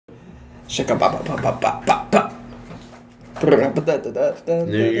Shaka ba ba ba ba ba ba ba.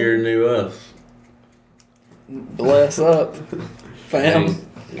 New year, new us. Bless up, fam.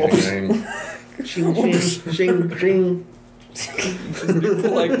 Gang. Shing, shing, shing, shing.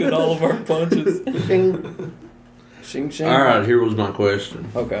 Deflected all of our punches. Shing. Shing shing. All right, here was my question.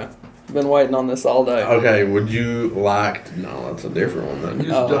 Okay. Been waiting on this all day. Okay, would you like to... No, that's a different one then. You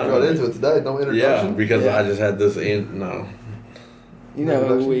just jumped right into it today. No introduction. Yeah, because Yeah. I just had this in... No. You know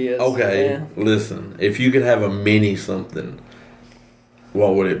who he is. Okay, man. listen. If you could have a mini something,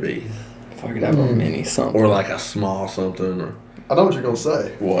 what would it be? If I could have a mini something. Or like a small something or... I know what you're gonna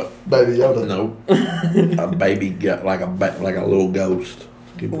say. What? Baby Yoda. Nope. A baby... Like a little ghost.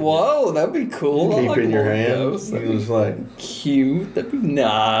 Whoa, that'd be cool. I Keep like in your little hand. ghosts. That'd You be just like... cute. That'd be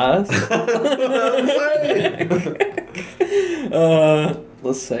nice.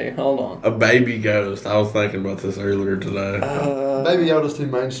 Let's see. Hold on. A baby ghost. I was thinking about this earlier today. Baby Yoda's too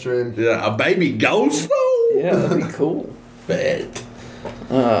mainstream. Yeah, a baby ghost though? Yeah, that'd be cool. Bet.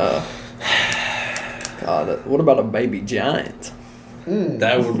 God, what about a baby giant?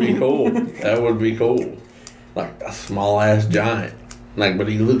 That would be cool. That would be cool. Like a small ass giant. Like, but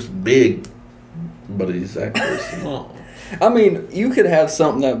he looks big, but he's actually small. I mean, you could have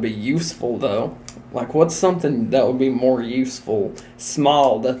something that would be useful, though. Like, what's something that would be more useful,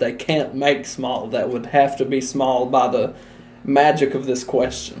 small, that they can't make small, that would have to be small by the magic of this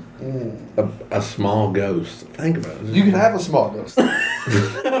question? A small ghost. Think about it. You can have a small ghost.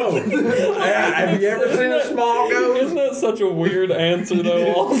 Have you ever seen a small ghost? Isn't that such a weird answer,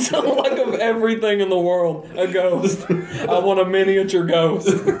 though? Also, like, of everything in the world, a ghost. I want a miniature ghost.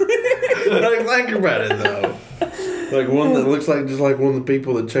 Like, think about it though. Like one that looks like just like one of the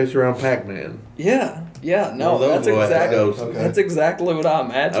people that chase around Pac-Man. Yeah, no, Well, that's those look like exactly ghosts. Okay. that's exactly what I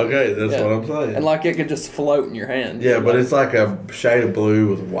imagine. Okay, that's Yeah. what I'm saying. And like it could just float in your hand. Yeah, but it's like a shade of blue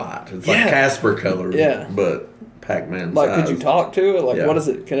with white. It's like Yeah. Casper color. Yeah. But Pac-Man like, size. could you talk to it? Like, Yeah. what is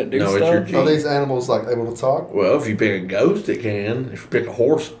it? Can it do No, it's stuff? your Are these animals like able to talk? Well, if you pick a ghost, it can. If you pick a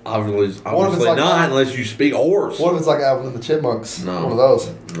horse, obviously it's like not, that? unless you speak horse. What if it's like Alvin and the Chipmunks? No. One of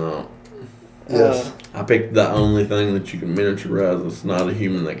those. No. Yes. I picked the only thing that you can miniaturize that's not a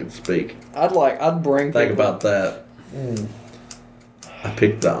human that can speak. I'd bring. Think people- about that. Mm. I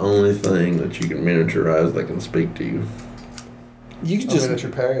picked the only thing that you can miniaturize that can speak to you. You could A just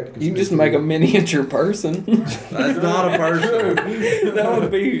miniature parrot. you can just make a miniature person. That's not a person. That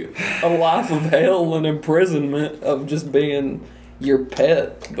would be a life of hell and imprisonment of just being your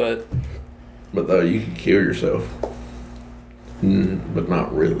pet. But But though you could kill yourself. But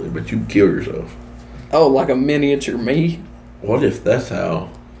not really. But you could kill yourself. oh, like a miniature me. What if that's how?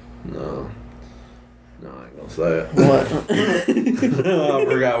 No. No, I ain't gonna say it. What? I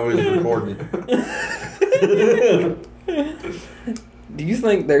forgot we was recording. Do you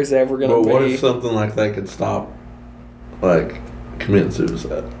think there's ever gonna But be? what if something like that could stop, like, committing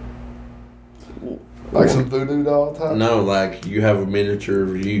suicide? Like some voodoo doll type? No, like, you have a miniature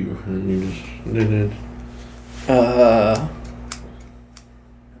of you, and you just...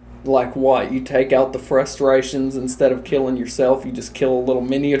 Like what? You take out the frustrations instead of killing yourself. You just kill a little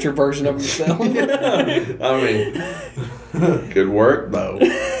miniature version of yourself. I mean, good work, though.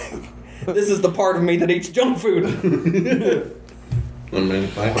 This is the part of me that eats junk food. I mean,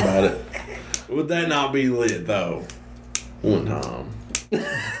 think about it. Would that not be lit, though? One time.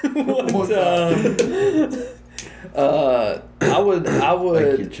 What, I would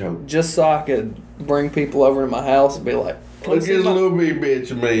Thank you, Choke. just so I could bring people over to my house and be like, Look at this little bitty bitch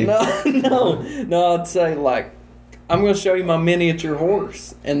of me. no, I'd say like, I'm going to show you my miniature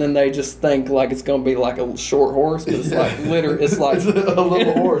horse, and then they just think like it's going to be like a short horse, but it's like it's like It's a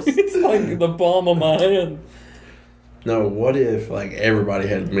little horse. It's like the palm of my hand. No, what if, like, everybody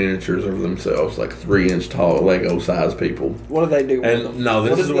had miniatures of themselves, like 3-inch tall Lego size people? What do they do with them? And no,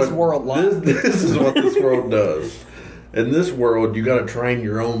 this What is is this world like? This is what this world does. In this world, you got to train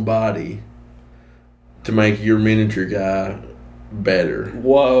your own body to make your miniature guy better.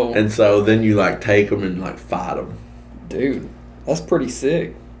 Whoa, And so then you like take them and like fight them. dude, that's pretty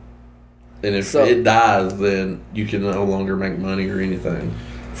sick. And if So- it dies, then you can no longer make money or anything.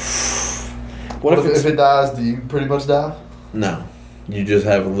 What if it's if it dies, do you pretty much die? No, you just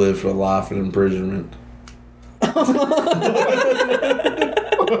have lived a life of imprisonment.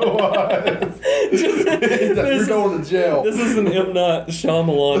 You're going to jail. This is an M. Night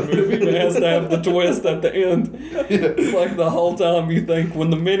Shyamalan movie, but it has to have the twist at the end. It's like the whole time you think when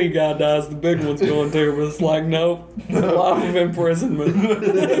the mini guy dies, the big one's going to, but it's like, nope, life of imprisonment.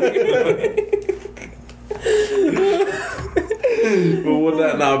 But would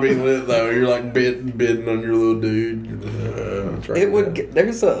that not be lit though? You're like bidding on your little dude. performance right It now. would.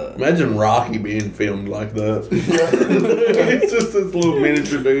 There's a. Imagine Rocky being filmed like that. It's just this little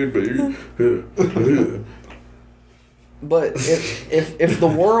miniature dude. But if the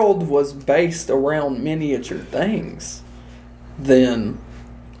world was based around miniature things, then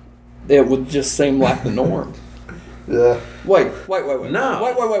it would just seem like the norm. Yeah. Wait.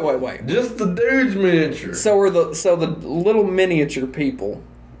 No. Wait. Just the dude's miniature. So the little miniature people.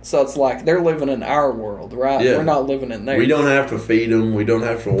 So it's like they're living in our world, right? Yeah. We're not living in theirs. We don't have to feed them. We don't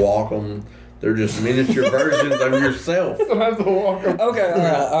have to walk them. They're just miniature versions of yourself. I don't have to walk them. Okay.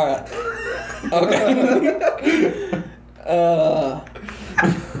 All right. Okay.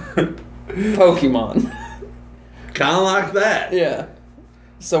 Pokemon. Kind of like that. Yeah.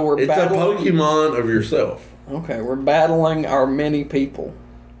 So we're It's battling. a Pokemon of yourself. Okay, we're battling our mini people.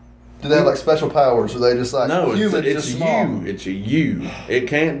 Do they have like special powers? Or are they just like No, human, it's just small? you. It's a you. It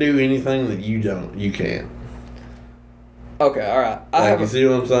can't do anything that you don't. You can't. Okay, all right. Like, you see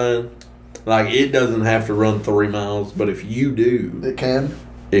what I'm saying? Like, it doesn't have to run 3 miles, but if you do, It can.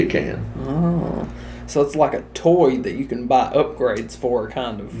 it can. Oh, so it's like a toy that you can buy upgrades for,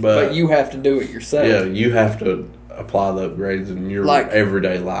 kind of. But- But you have to do it yourself. Yeah, you have to apply the upgrades in your Like-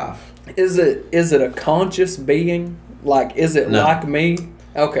 everyday life. Is it a conscious being? Like, is it No. like me?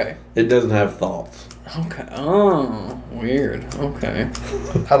 Okay. It doesn't have thoughts. Okay. Oh, weird. Okay.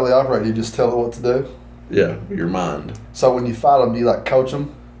 How do they operate? Do you just tell it what to do? Yeah, your mind. So when you fight them, do you like coach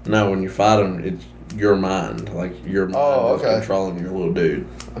them? No, when you fight them, it's your mind. Like, your mind Oh, is okay. controlling your little dude.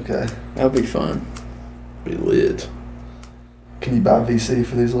 Okay. That'd be fun. Be lit. Can you buy VC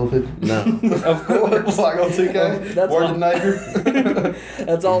for these little people? No. Of course. like on 2K? That's Word all- to neighbor?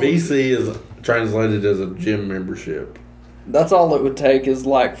 That's all. VC is translated as a gym membership. That's all it would take is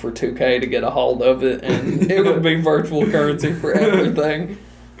like for 2K to get a hold of it, and it would be virtual currency for everything.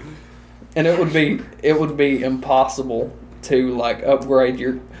 And it would be impossible to like upgrade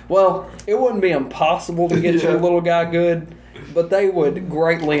your. Well, it wouldn't be impossible to get your Yeah. little guy good, but they would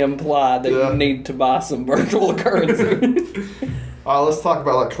greatly imply that Yeah. you need to buy some virtual currency. All right, let's talk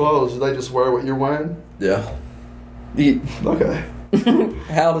about like clothes. Do they just wear what you're wearing? Yeah. Okay.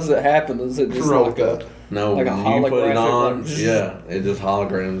 How does it happen? Is it just Roll like with that. No, Like a when you put it holographic, on, like, yeah, it just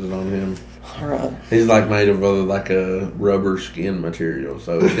holograms it on him. all right? He's like made of like a rubber skin material,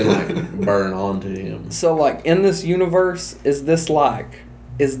 so it can like burn onto him. So like in this universe, is this like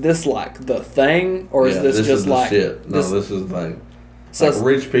the thing, or is Yeah, this just is the like shit? No, this- this is like So like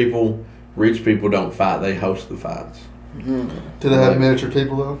rich people don't fight; they host the fights. Do they have miniature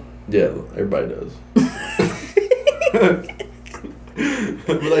people though? Yeah, everybody does.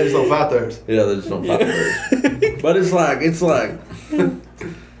 But they just don't fight theirs. Yeah, they just don't fight theirs. But it's like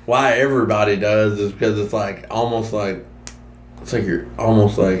why everybody does is because it's like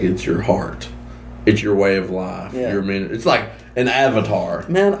it's your heart. It's your way of life. Yeah. It's like an avatar.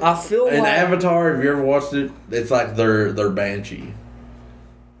 Man, I feel An like avatar, have you ever watched it? It's like their banshee.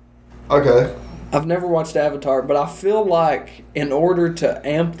 Okay. I've never watched Avatar, but I feel like in order to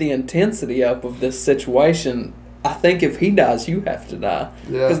amp the intensity up of this situation, I think if he dies, you have to die.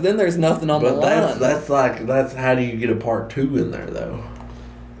 Yeah. Because then there's nothing on the But line. that's how do you get a part 2 in there though?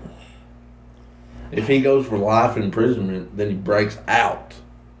 If he goes for life imprisonment, then he breaks out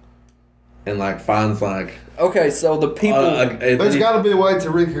and like finds like Okay, so the people. There's got to be a way to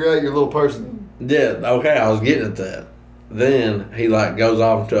recreate your little person. yeah, okay, I was getting at that. Then he like goes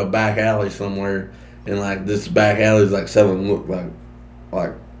off to a back alley somewhere, and like this back alley is like selling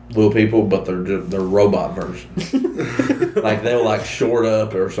like little people, but they're robot versions. Like they'll like short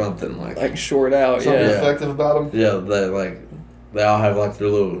up or something like short out, Something yeah. effective about them. yeah, they all have like their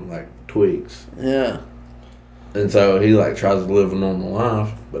little like tweaks. Yeah. And so he like tries to live a normal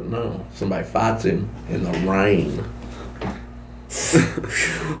life, but no, somebody fights him in the rain.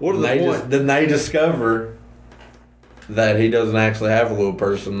 What is the point? Then they discover that he doesn't actually have a little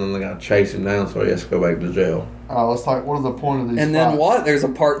person. Then they got to chase him down, so he has to go back to jail. Let's talk. What is the point of these? And then fights? what? There's a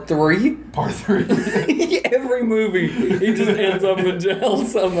part 3? Part 3. Every movie, he just ends up in jail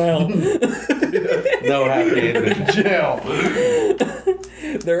somehow. No happy ending. Jail.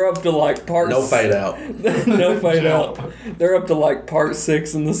 They're up to like part. No fade out. No fade out. They're up to like part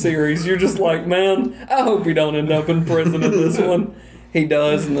 6 in the series. You're just like, man, I hope he don't end up in prison in this one. He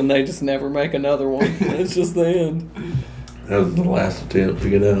does, and then they just never make another one. It's just the end. That was the last attempt to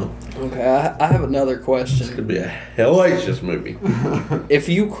get out. Okay, I have another This question. could be a hellacious movie. If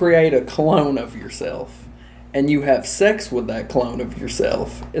you create a clone of yourself and you have sex with that clone of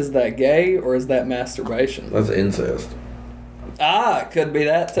yourself, is that gay or is that masturbation? That's incest. Ah, it could be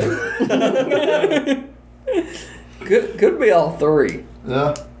that too. could be all 3.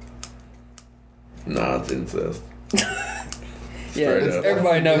 Yeah. Nah, it's incest. Yeah, Straight up.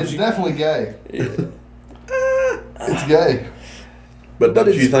 everybody knows It's you. definitely gay. It's gay. But don't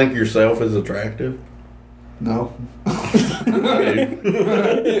you it's- think yourself is attractive? No.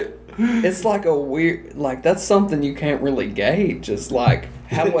 It's like a weird, like that's something you can't really gauge. It's like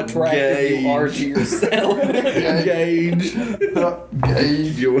how attractive you are to yourself. Gauge.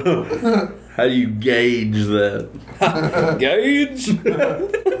 Gauge. How do you gauge that? Gauge.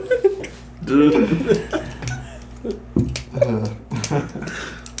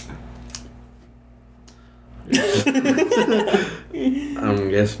 I'm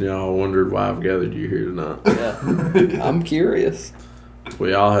guessing y'all wondered why I've gathered you here tonight. Yeah, I'm curious.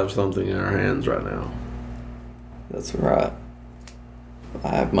 We all have something in our hands right now. That's right.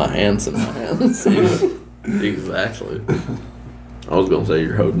 I have my hands in my hands. Exactly. I was gonna say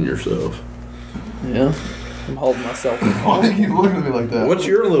you're holding yourself. Yeah, I'm holding myself. Why do you keep looking at me like that? What's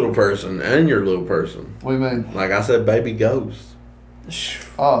your little person and your little person? What do you mean? Like I said, baby ghost.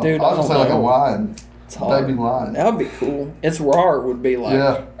 Oh, Dude, I was gonna say like a know. lion. It's hard. Baby lion. That would be cool. Its roar would be like.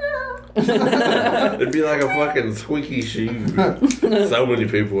 Yeah. It'd be like a fucking squeaky shoe. So many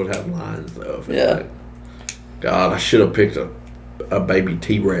people would have lines though. If it's Yeah. like, God, I should have picked a baby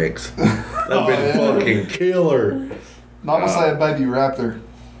T-Rex. That'd been yeah. fucking killer. No, I'm gonna say a baby raptor.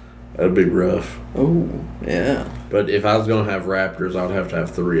 That'd be rough. Oh, yeah. But if I was gonna have raptors, I'd have to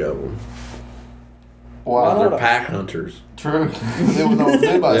have 3 of them. Wow. They're not? pack hunters. True. They would know what to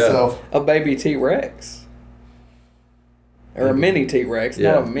do by Yeah. itself. A baby T-Rex. Or a mini T-Rex,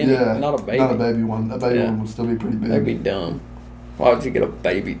 Yeah. not a mini, Yeah. not a baby. Not a baby one. A baby Yeah. one would still be pretty big. That'd be dumb. Why would you get a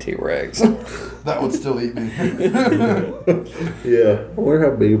baby T-Rex? That would still eat me. Yeah. I wonder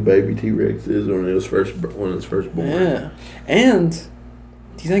how big a baby T-Rex is when it's first born. Yeah. And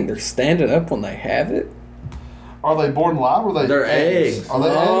do you think they're standing up when they have it? Are they born live or are they They're eggs. Are they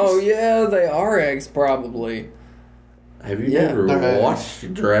Oh, eggs? yeah, they are eggs, probably. Have you Yeah. ever They're eggs.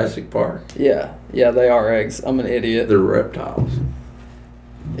 watched Jurassic Park? Yeah, they are eggs. I'm an idiot. They're reptiles.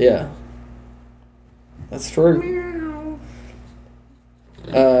 Yeah. That's true.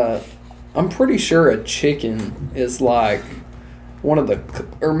 I'm pretty sure a chicken is like one of the,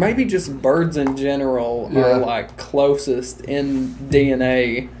 or maybe just birds in general Yeah. are like closest in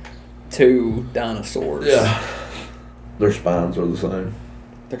DNA to dinosaurs. Their spines are the same.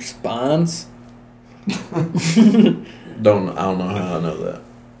 Their spines. I don't know how I know that.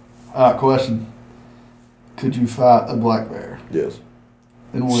 Alright, question. Could you fight a black bear Yes.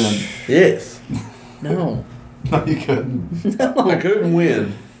 and win? Yes. No. No, you couldn't. I couldn't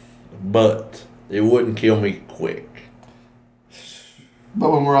win, but it wouldn't kill me quick.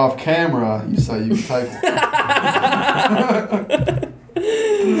 But when we're off camera, you say you can take one.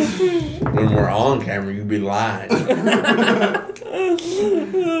 When we're on camera, you'd be lying.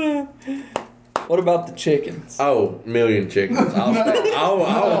 What about the chickens? Oh, million chickens.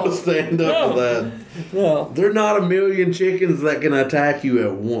 I'll stand up for that. No. They're not a million chickens that can attack you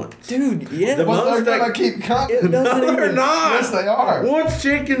at once. Dude, yeah. The But they're most gonna that- keep coming. It doesn't No, they're even- not. Yes, they are. Once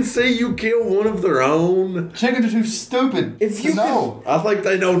chickens see you kill one of their own, Chickens are too stupid. If you to know. I think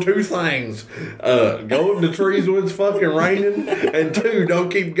they know 2 things. Go up the trees when it's fucking raining, and 2, don't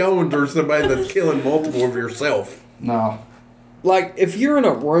keep going to somebody that's killing multiple of yourself. No. Like, if you're in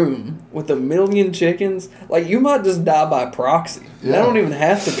a room with a million chickens, like, you might just die by proxy. They Yeah. don't even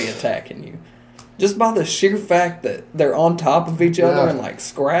have to be attacking you. Just by the sheer fact that they're on top of each other Yeah. and, like, They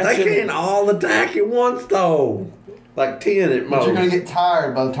scratching. can't all attack at once, though. Like 10 at But most. you're gonna get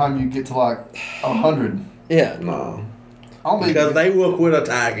tired by the time you get to like 100. Yeah. No. I don't think Because they will quit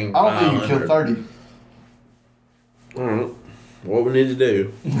attacking. I don't think you kill 500. 30. Alright. What we need to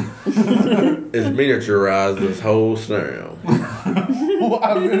do is miniaturize this whole scenario.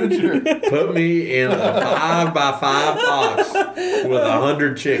 Why miniature? Put me in a 5x5 box with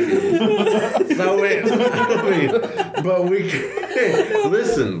 100 chickens. So but we can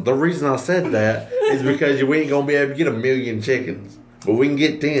listen. The reason I said that is because we ain't gonna be able to get a million chickens, but we can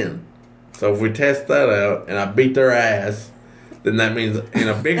get 10. So if we test that out and I beat their ass, then that means in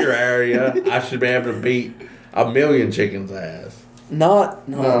a bigger area I should be able to beat a million chickens' ass. Not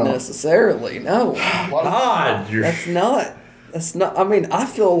No. necessarily. No. God, you're That's not. That's not. I mean, I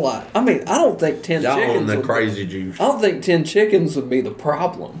feel like. I mean, I don't think 10 y'all on chickens. the Would, crazy juice. I don't think 10 chickens would be the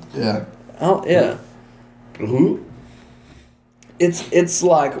problem. Yeah. Yeah. Who? It's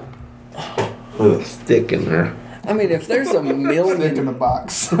like. With a stick in there. I mean, if there's a Stick in million. the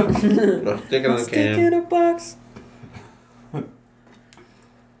box. A stick in the Stick in can. a box.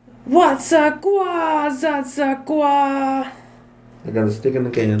 What's a gua? That's a gua. I got a stick in the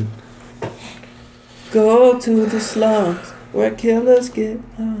can. Go to the slums where killers get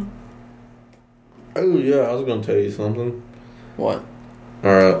hung. Oh yeah, I was gonna tell you something. What?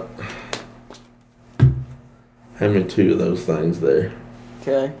 Alright. Hand me 2 of those things there.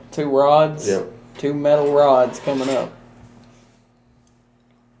 Okay, 2 rods. Yep. 2 metal rods coming up.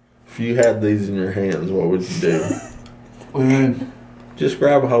 If you had these in your hands, what would you do? What do you mean? Just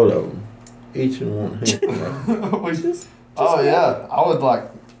grab a hold of them. Each in one hand. Right? Yeah, I would like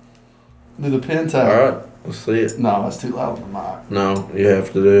do the pin tag. Alright, let's see it. No, that's too loud for my. No, you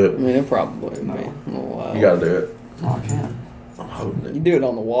have to do I it. mean, it probably would No. be a little loud. You gotta do it. No, I can't. I'm holding You it. do it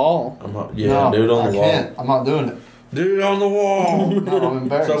on the wall. No, do it on the I wall. can't. I'm not doing it. Do it on the wall. No, I'm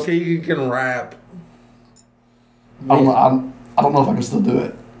embarrassed. So Keegan can rap. I don't know. I don't know if I can still do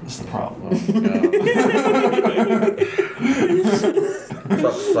it. That's the problem.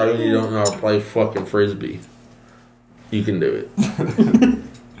 Stop saying you don't know how to play fucking frisbee. You can do it.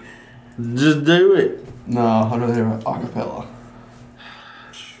 Just do it. No, I'd rather hear an acapella.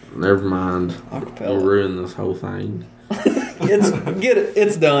 Never mind. Acapella. You'll ruin this whole thing. It's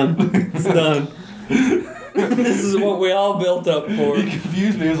done. It's done. This is what we all built up for. He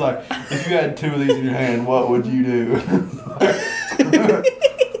confused me. He was like, if you had 2 of these in your hand, what would you do?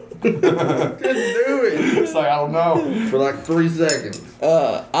 Just do it. It's like, I don't know. For like 3 seconds.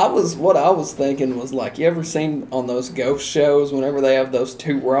 What I was thinking was like, you ever seen on those ghost shows whenever they have those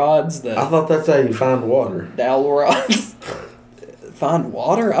 2 rods, I the thought that's how you find water. dowel rods? Find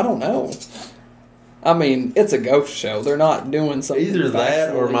water? I don't know. I mean, it's a ghost show. They're not doing something. Either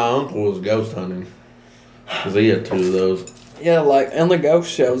that or factually- my uncle was ghost hunting. Because he had 2 of those. Yeah, like in the ghost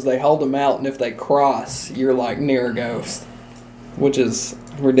shows, they hold them out, and if they cross, you're like near a ghost, which is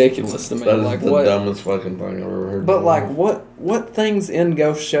ridiculous to me. That is like the what? dumbest fucking thing I've ever heard. But in my like, life. what things in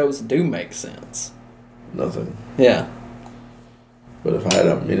ghost shows do make sense? Nothing. Yeah. But if I had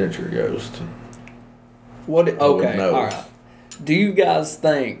a miniature ghost, What? would Okay. know. All right. Do you guys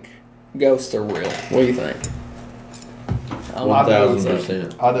think ghosts are real? What do you think? I want to know what's up.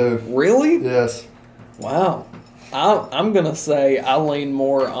 1000%. I do. Really? Yes. Wow. I'm gonna say I lean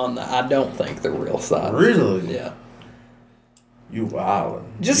more on the I don't think they're real side. Really? Yeah. You wildin'.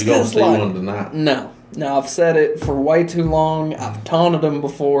 Just you gonna 'cause, see like- one tonight. No. Now I've said it for way too long. I've taunted them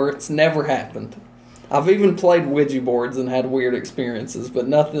before. It's never happened. I've even played Ouija boards and had weird experiences, but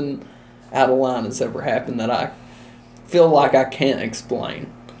nothing out of line has ever happened that I feel like I can't explain.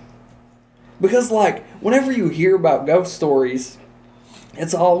 Because like whenever you hear about ghost stories,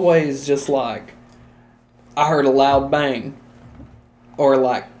 it's always just like I heard a loud bang, or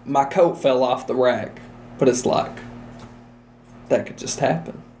like my coat fell off the rack. But it's like that could just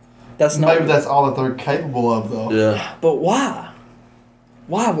happen. That's not. Maybe that's all that they're capable of, though. Yeah. But why?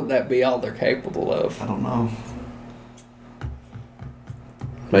 Why would that be all they're capable of? I don't know.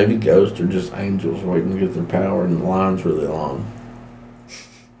 Maybe ghosts are just angels waiting to get their power and the line's really long.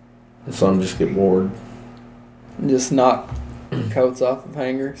 And some just get bored. Just knock coats off of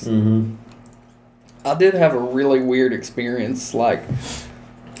hangers. Mm-hmm. I did have a really weird experience. Like,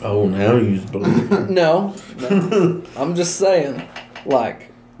 Oh, now you believe. no, I'm just saying.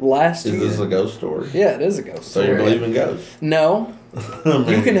 Like last Is year. this a ghost story? Yeah, it is a ghost So story. you believe in ghosts? No, I mean,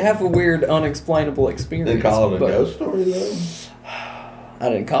 you can have a weird, unexplainable experience. They call it a but ghost story though. I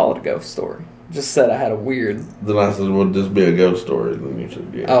didn't call it a ghost story. Just said I had a weird. Then I said, "Would this be a ghost story?" Then you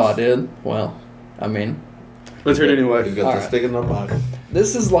said, "Yes." Oh, I did. Well, I mean, Let's hear it anyway. You got All the right. stick in the pocket.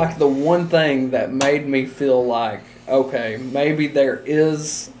 this is like the one thing that made me feel like, okay, maybe there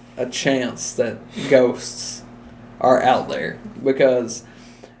is a chance that ghosts are out there. Because,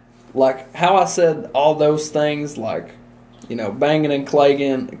 like, how I said all those things, like, you know, banging and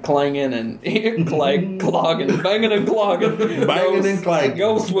clanging and clogging, banging and clogging. Banging and clanging.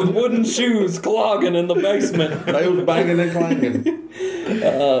 Ghosts with wooden shoes clogging in the basement. They was banging and clanging.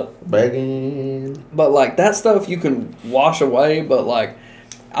 Banging. But like that stuff you can wash away. But like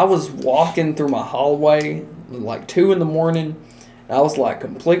I was walking through my hallway like 2 a.m. and I was like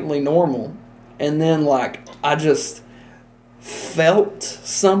completely normal, and then like I just felt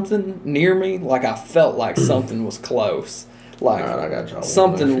something near me. Like I felt like something was close. Like All right, I got y'all.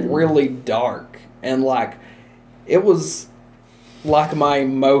 something really dark, and like it was like my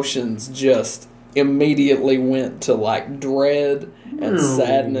emotions just immediately went to like dread and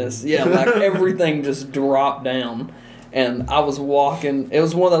sadness. Yeah, like everything just dropped down, and I was walking. It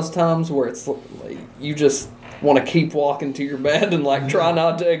was one of those times where it's like you just want to keep walking to your bed and like try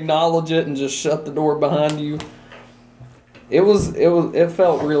not to acknowledge it and just shut the door behind you. It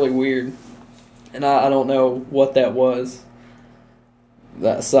felt really weird, and I don't know what that was.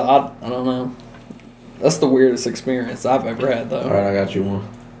 So I don't know. That's the weirdest experience I've ever had, though. All right, I got you one.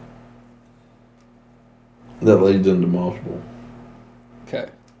 That leads into multiple. Okay.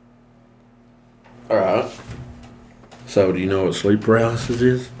 All right. So, do you know what sleep paralysis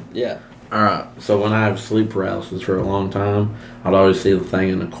is? Yeah. All right. So when I have sleep paralysis for a long time, I'd always see the thing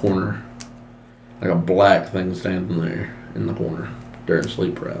in the corner, like a black thing standing there in the corner during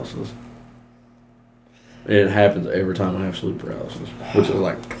sleep paralysis. It happens every time I have sleep paralysis, which is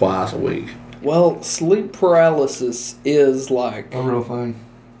like twice a week. Well, sleep paralysis is like A real thing.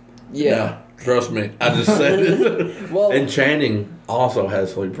 yeah. Trust me, I just said it. Well, And Channing also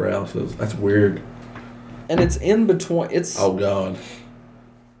has sleep paralysis. That's weird. and it's in between. It's Oh God.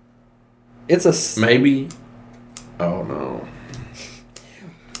 it's a Maybe. Oh no.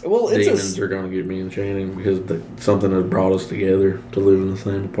 well, it's Demons are gonna get me and Channing because something has brought us together to live in the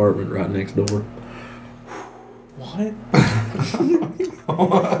same apartment right next door. what?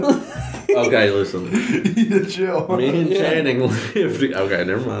 Okay, listen. You need to chill. Me and Yeah. Channing lived. Okay,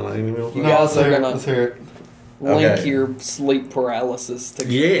 never mind. I ain't even You gonna. No, guys are gonna- let's hear it. Link Okay. your sleep paralysis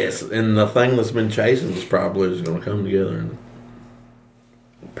together. Yes, and the thing that's been chasing us probably is gonna come together and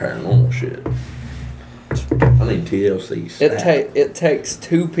paranormal shit. I need TLC. It takes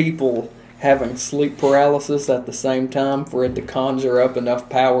two people having sleep paralysis at the same time for it to conjure up enough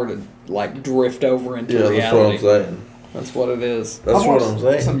power to like drift over into Yeah, that's what I'm reality. saying. That's what it is. That's I've what watched I'm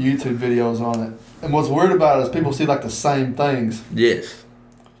saying. Some YouTube videos on it, and what's weird about it is people see like the same things. Yes.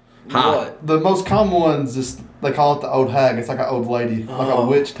 Hi. What? The most common ones is they call it the old hag. It's like an old lady, like Oh. a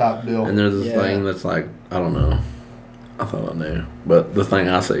witch type deal. And there's this Yeah. thing that's like, I don't know. I thought I knew. But the thing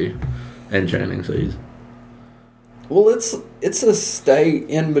I see and Channing sees. Well, it's a state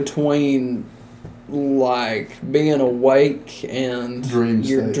in between like being awake and Dream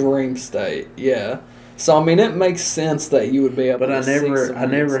your state. dream state. Yeah. So I mean, it makes sense that you would be able But to I see never some I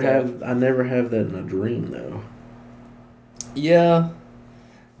never weird have stuff. I never have that in a dream though. Yeah.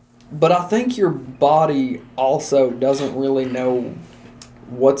 But I think your body also doesn't really know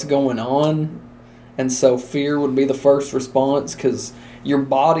what's going on, and so fear would be the first response because your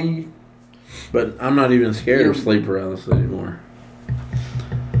body. But I'm not even scared of You're- sleep paralysis anymore.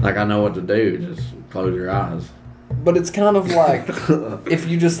 Like I know what to do. Just close your eyes. But it's kind of like if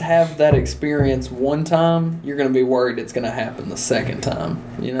you just have that experience one time, you're going to be worried it's going to happen the second time.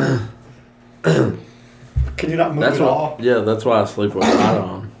 You know? Can you not move That's at all? what. Yeah, that's why I sleep with a light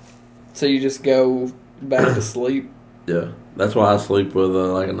on. So you just go back to sleep. Yeah, that's why I sleep with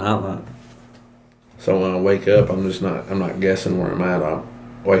like a nightlight. So when I wake up, I'm not guessing where I'm at. I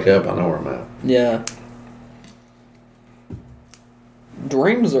wake up, I know where I'm at. Yeah.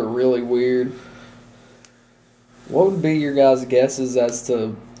 Dreams are really weird. What would be your guys' guesses as to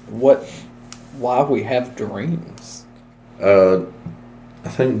why we have dreams? I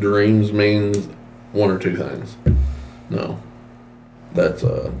think dreams means one or two things. No, that's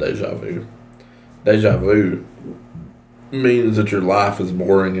deja vu. Deja vu means that your life is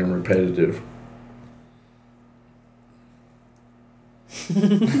boring and repetitive.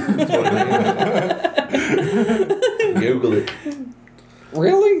 That's what it means. Google it.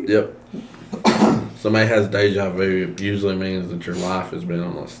 Really? Yep. Somebody has deja vu, it usually means that your life has been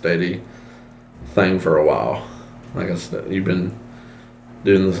on a steady thing for a while. Like I said, you've been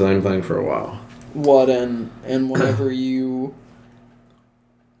doing the same thing for a while. What and whenever you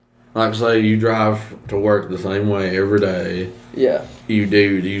Like say you drive to work the same way every day. yeah. You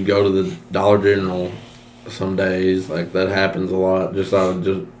go to the Dollar General some days, like that happens a lot just out of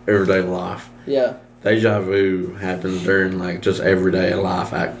just everyday life. Yeah. Deja vu happens during like just everyday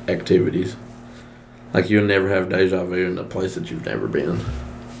life activities. Like you'll never have deja vu in a place that you've never been.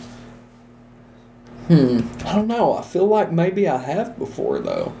 I don't know. I feel like maybe I have before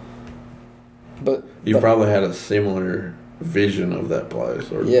though. But You probably had a similar vision of that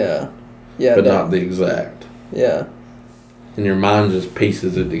place, or yeah. Yeah. but that- not the exact. Yeah. And your mind just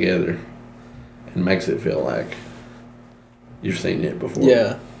pieces it together and makes it feel like you've seen it before.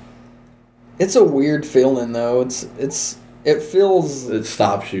 Yeah. It's a weird feeling though. It feels It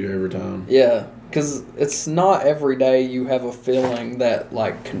stops you every time. yeah, cuz it's not every day you have a feeling that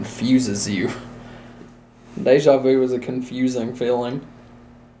like confuses you. Deja vu is a confusing feeling.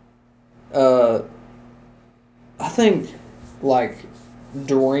 I think like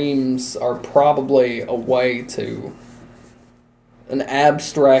dreams are probably a way to an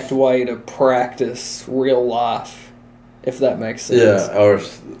abstract way to practice real life, if that makes sense. Yeah, or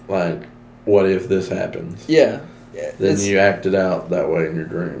like, what if this happens? Yeah. Then It's- you act it out that way in your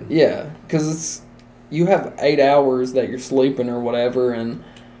dream. Yeah, because you have 8 hours that you're sleeping or whatever, and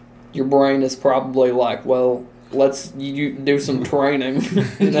your brain is probably like, well, let's you do some training. You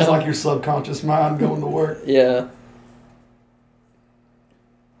It's know? just like your subconscious mind going to work. Yeah.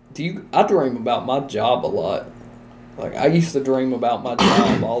 I dream about my job a lot. Like I used to dream about my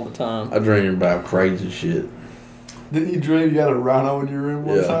job all the time. I dream about crazy shit. Didn't you dream you had a rhino in your room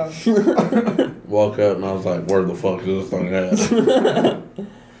one Yeah. time? Woke up and I was like, where the fuck is this thing at?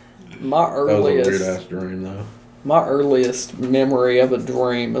 My That was a weird earliest, ass dream though. my earliest memory of a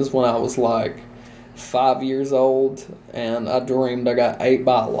dream is when I was like 5 years old, and I dreamed I got ate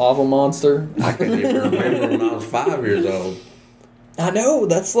by a lava monster. I can't even remember when I was 5 years old. I know,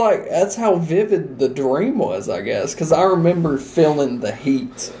 that's how vivid the dream was, I guess, because I remember feeling the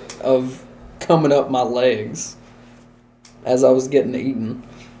heat of coming up my legs as I was getting eaten.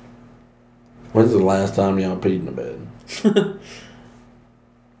 When's the last time y'all peed in the bed? I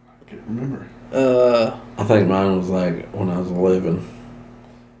can't remember. I think mine was like when I was 11.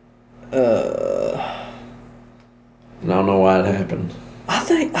 And I don't know why it happened. I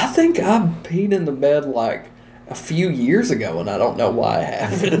think I peed in the bed like a few years ago, and I don't know why it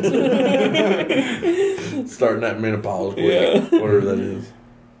happened. Starting that menopause quick, Yeah. whatever that is.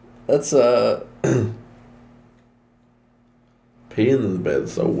 That's Peeing in the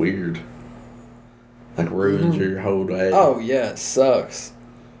bed's so weird. Like ruins your whole day. oh yeah, it sucks.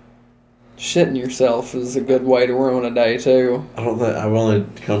 Shitting yourself is a good way to ruin a day too. I don't think I've only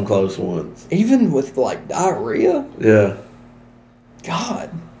come close once. Even with like diarrhea, Yeah. God,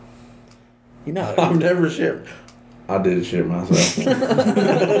 you know. I've never shit. I did shit myself.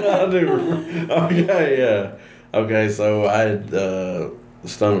 I do. Okay, yeah. Okay, so I had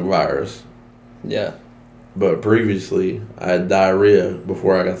stomach virus, Yeah. but previously I had diarrhea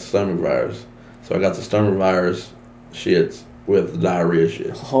before I got the stomach virus. So I got the stomach virus shits with the diarrhea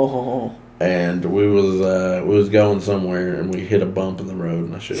shit. Oh. And we was going somewhere and we hit a bump in the road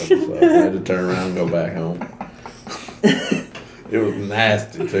and I shit on myself. I had to turn around and go back home. It was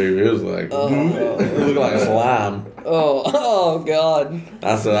nasty too. It was like it looked like slime. Oh God.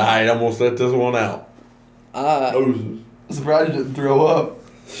 I said, "Alright, I'm gonna set this one out." I'm surprised you didn't throw up.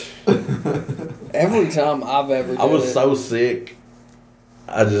 Every time I've ever I was did it, so sick.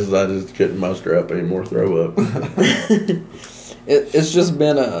 I just couldn't muster up any more throw up. it's just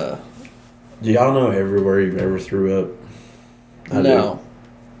been a Do y'all know everywhere you've ever threw up? I no.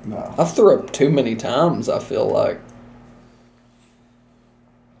 No. I've threw up too many times, I feel like.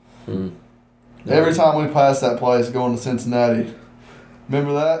 do. Every time we pass that place going to Cincinnati,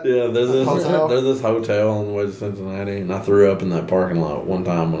 remember that? Yeah, Hotel? there's this hotel on the way to Cincinnati, and I threw up in that parking lot one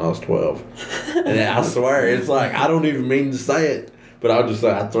time when I was 12. And I swear, it's like, I don't even mean to say it, but I'll just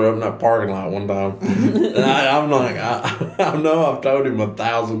say I threw up in that parking lot one time. And I'm like, I know I've told him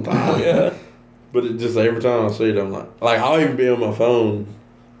 1,000 times. Yeah. But it just, every time I see it, I'm like I'll even be on my phone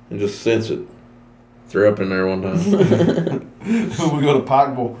and just sense it. Threw up in there one time. When we go to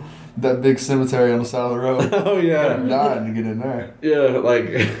Pikeville, that big cemetery on the side of the road. Oh, yeah. I'm dying to get in there. Yeah, like,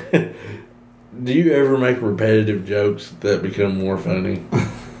 do you ever make repetitive jokes that become more funny?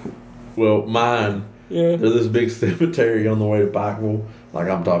 Well, mine, Yeah. there's this big cemetery on the way to Pikeville. Like,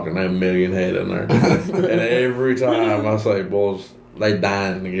 I'm talking a million head in there. And every time I say, boys, they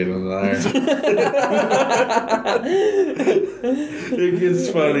dying to get in there. It gets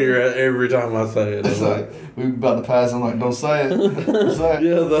funnier every time I say it. It's I'm like, we about to pass. I'm like, don't say it. Don't say it.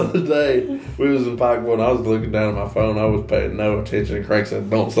 yeah, the other day we was in Pikeville and I was looking down at my phone. I was paying no attention. And Craig said,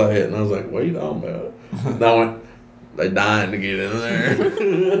 "Don't say it," and I was like, "What are you talking about?" And I went, "They dying to get in there."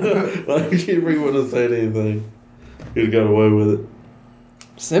 Like if he wouldn't have said anything, he'd have got away with it.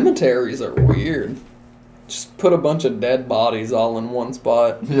 Cemeteries are weird. Just put a bunch of dead bodies all in one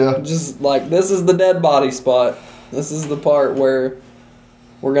spot. Yeah. Just like, this is the dead body spot. This is the part where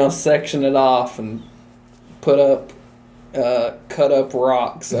we're going to section it off and put up, cut up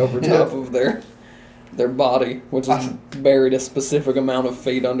rocks over Yeah. top of their body, which is buried a specific amount of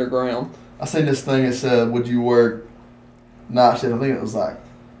feet underground. I seen this thing that said, would you work night shift? I think it was like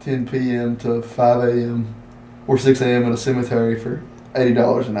 10 p.m. to 5 a.m. or 6 a.m. in a cemetery for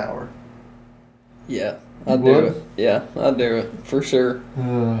 $80 an hour. Yeah, I'd do Would? it. Yeah, I'd do it for sure.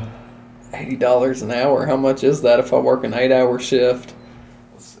 Let's $80 an hour. How much is that if I work an 8-hour shift?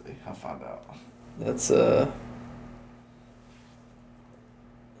 see. I'll find out. That's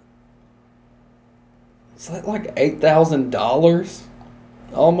Is that like $8,000?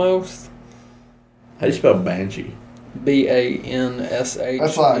 Almost. How do you spell banshee? BANSHEE.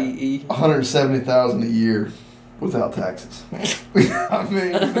 That's like $170,000 a year without taxes. I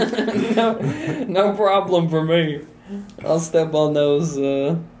mean, no problem for me. I'll step on those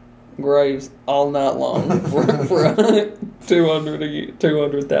graves all night long for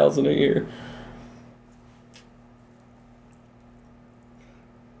 200,000 a year.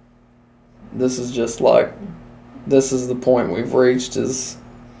 This is just like, this is the point we've reached, is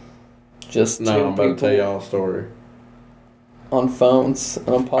just No, two I'm about to people tell y'all a story. on phones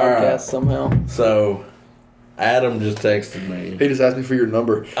on a podcast Alright. somehow. So, Adam just texted me. He just asked me for your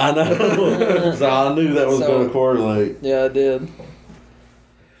number. I know. So I knew that was So- going to correlate. Yeah, I did.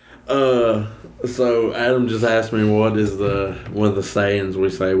 So Adam just asked me what is one of the sayings we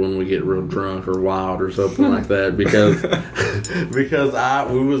say when we get real drunk or wild or something like that because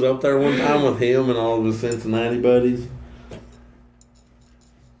we was up there one time with him and all of his Cincinnati buddies.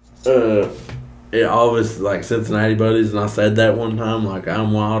 All of his like Cincinnati buddies, and I said that one time like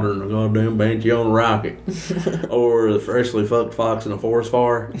I'm wilder than a goddamn banshee on a rocket, or the freshly fucked fox in a forest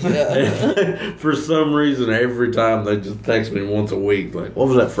fire. Yeah. For some reason, every time they just text me once a week, like, what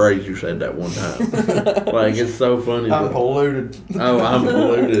was that phrase you said that one time? Like, it's so funny. I'm that- polluted. Oh, I'm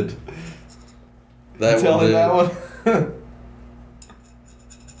polluted. That Tell was him it. that one.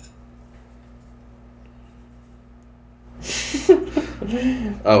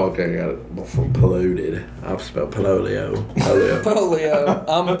 Oh, okay, got it. Before polluted. I've spelled polio. Polio. Polio.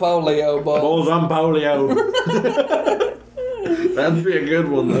 I'm a polio, boy. Boys, I'm polio. That'd be a good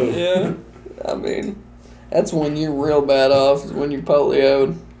one, though. Yeah. I mean, that's when you're real bad off, is when you're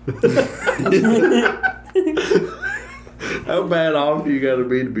polioed. How bad off do you got to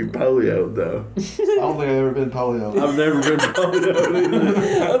be polio, though? I don't think I've ever been polio. I've never been polio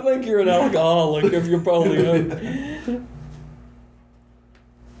either. I think you're an alcoholic if you're polioed.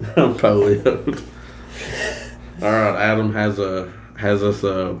 I'm polioed. All right, Adam has us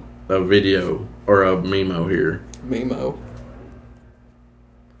a video or a memo here. Memo.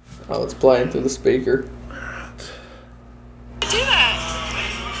 Oh, it's playing through the speaker. Do that.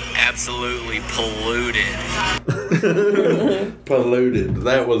 Absolutely polluted. Polluted.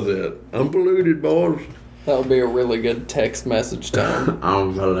 That was it. I'm polluted, boys. That would be a really good text message tone.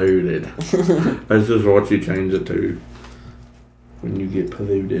 I'm polluted. That's just what you change it to when you get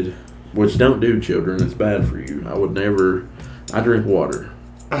polluted. Which don't do, children. It's bad for you. I would never. I drink water.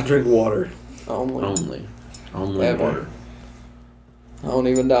 I drink water. Only. Only Ever. water. I don't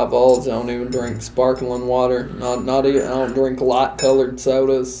even divulge. I don't even drink sparkling water. Not even. I don't drink light colored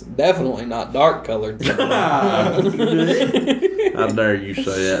sodas. Definitely not dark colored. How dare you say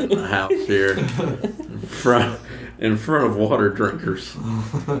that in the house here, in front of water drinkers?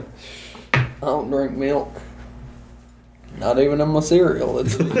 I don't drink milk. Not even in my cereal.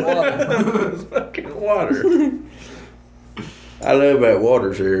 It's just water. It's fucking water. I love that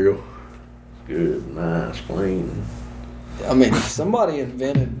water cereal. Good, nice, clean. I mean, if somebody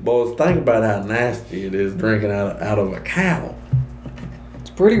invented. Boys, think about how nasty it is drinking out of a cow.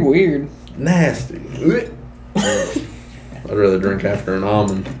 It's pretty weird. Nasty. I'd rather drink after an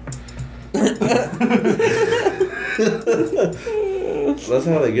almond. That's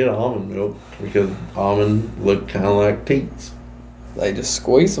how they get almond milk, because almond look kind of like teats. They just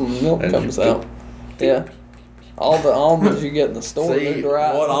squeeze them and milk And comes just- out. Yeah. All the almonds you get in the store, See, they're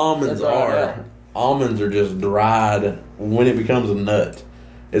dry. what almonds They're dried are, out. almonds are just dried. When it becomes a nut,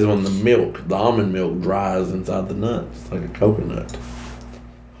 is when the almond milk dries inside the nut. It's like a coconut.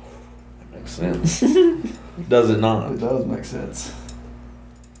 That makes sense. Does it not? It does make sense.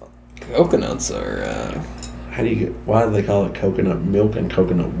 Coconuts are. How do you get? Why do they call it coconut milk and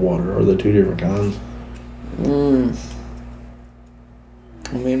coconut water? Are they two different kinds?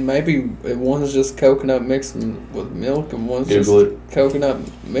 I mean, maybe one's just coconut mixed with milk, and one's Google just coconut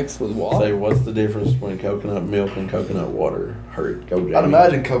mixed with water. Say, what's the difference between coconut milk and coconut water? Hurry, go, Jamie. I'd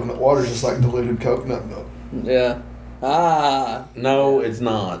imagine coconut water is just like diluted coconut milk. Yeah. Ah. No, it's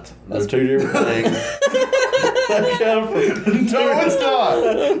not. They're two different things. They come from No, it's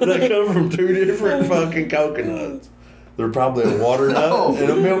not. They come from two different fucking coconuts. They're probably a water nut and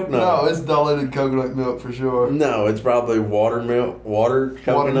a milk No, nut. it's diluted coconut milk for sure. No, it's probably water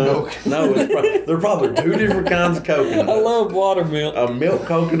coconut. milk. No, they're probably two different kinds of coconuts. I love water milk. A milk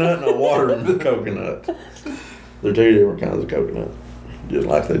coconut and a water coconut. They're two different kinds of coconut. Just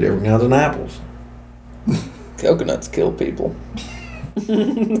like they're different kinds of apples. Coconuts kill people.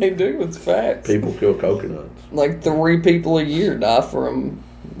 They do. It's facts. People kill coconuts. Like 3 people a year die from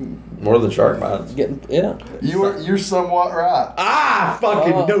More than shark bites. getting. Yeah. You're somewhat right. Ah,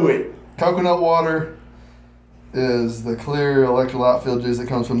 fucking do it. Coconut water is the clear electrolyte filled juice that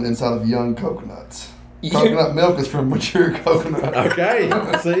comes from the inside of young coconuts. Coconut milk is from mature coconut. Okay,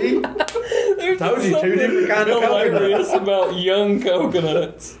 see? There's Told you, two something different kinds of hilarious coconuts. about young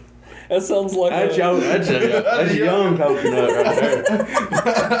coconuts. That sounds like That's a young coconut right there.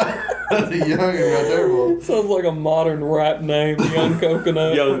 That's a young one right there, boy. sounds like a modern rap name. Young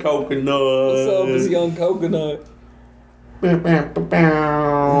coconut. Young coconut. What's up, is young coconut?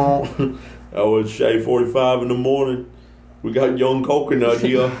 Oh, it's Shay 45 in the morning. We got young coconut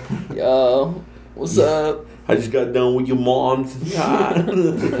here. Yo, what's up? I just got done with your moms.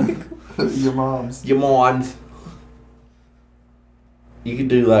 Your mom's. Your moms. You could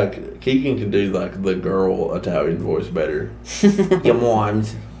do like Keegan could do like the girl Italian voice better. Your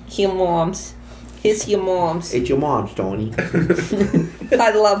mom's. Your mom's. It's your mom's. It's your mom's, Tony.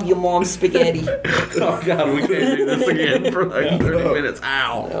 I love your mom's spaghetti. Oh God, we can't do this again for like 30 minutes.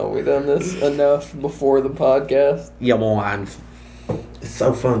 Ow. No, we done this enough before the podcast. Your mom's. It's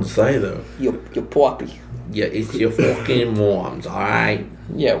so fun to say though. Your poppy. Yeah, it's your fucking mom's, alright?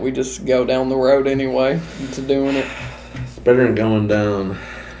 Yeah, we just go down the road anyway to doing it. It's better than going down.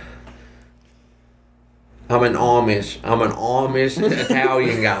 I'm an Amish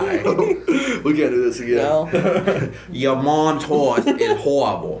Italian guy. We can't do this again. No, Your mom's horse is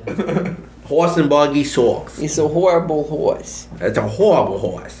horrible. Horse and buggy sucks. it's a horrible horse. It's a horrible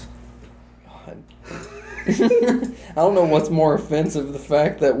horse. I don't know what's more offensive, the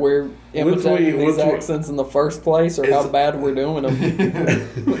fact that we're imitating these accents in the first place, or how bad we're doing them.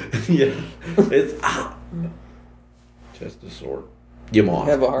 Yeah, it's just a sort. Your mom.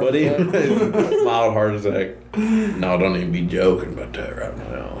 Have a heart but attack. mild heart attack. No, don't even be joking about that right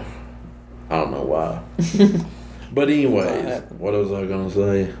now. I don't know why. But anyways, what was I gonna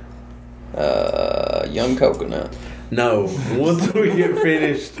say? Young coconut. No, once we get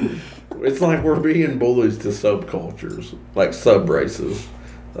finished, it's like we're being bullies to subcultures, like sub races,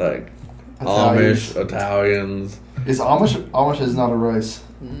 like Italians. Amish, Italians. Is Amish is not a race.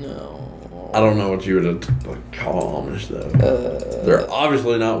 No. I don't know what you would call Amish though. They're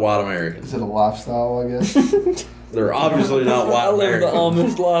obviously not white Americans. Is it a lifestyle, I guess? They're obviously not white I live the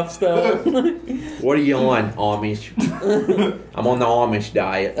Americans. Amish lifestyle. What are you on, Amish? I'm on the Amish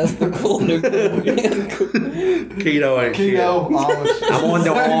diet. That's the cool new Keto ain't shit. Keto, Amish. I'm on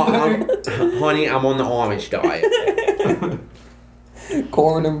the honey. I'm on the Amish diet.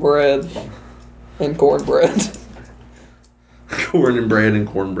 corn and bread and cornbread. Corn and bread and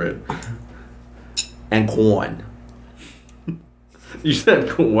cornbread and corn. You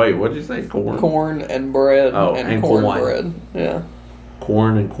said wait. What did you say? Corn. Corn and bread Oh, and corn. cornbread. Yeah.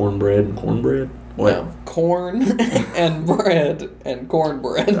 Corn and cornbread and cornbread. What? No. Corn and bread and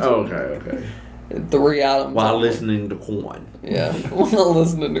cornbread. Oh, okay. 3 items. While only. listening to corn. Yeah. While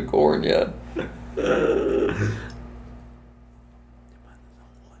listening to corn. Yeah.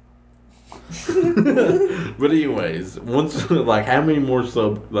 But anyways, once like how many more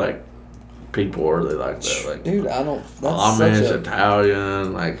people are they like that? Like Dude, I don't. That's Amish, such a.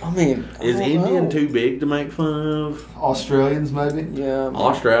 Italian, like I mean, is I don't Indian know. too big to make fun of? Australians, maybe? Yeah.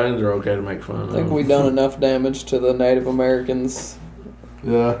 Australians are okay to make fun of. I think we've done enough damage to the Native Americans.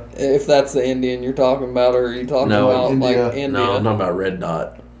 Yeah. If that's the Indian you're talking about, or are you talking No, about India. like India? No, I'm talking about Red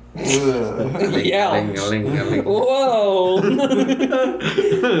Dot. Ugh. Yeah. Ling-a-ling-a-ling. Whoa.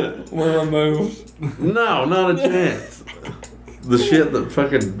 We're removed. No, not a chance. The shit that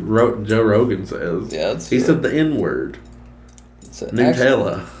fucking Joe Rogan says. Yeah, it's He said the N word.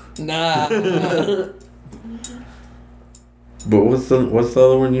 Nutella. Nah. But what's the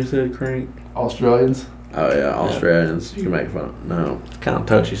other one you said, Crank? Australians? Oh yeah, Australians. You can make fun of. No, it's kind of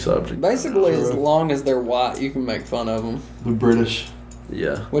touchy subject. Basically, as long as they're white, you can make fun of them, The British.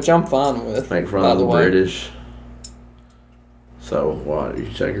 Yeah, which I'm fine with. make fun by of the way. British. So what?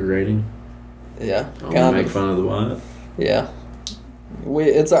 You segregating? Yeah, Only kind make of. fun of the white. Yeah,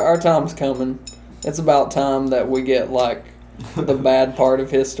 it's our time's coming. It's about time that we get like the bad part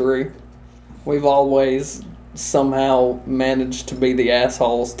of history. We've always somehow managed to be the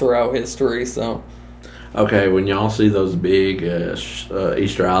assholes throughout history. So Okay, when y'all see those big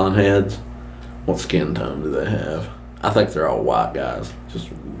Easter Island heads, what skin tone do they have? I think they're all white guys. Just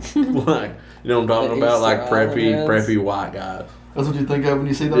like, you know what I'm talking The about? Like Easter Island heads? preppy white guys. That's what you think of when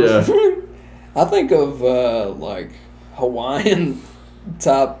you see those? Yeah. I think of like Hawaiian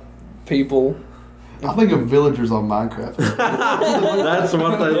type people. I think of villagers on Minecraft. That's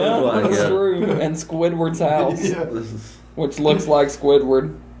what they look like. That's Yeah. true. And Squidward's house, Yeah. This is, which looks like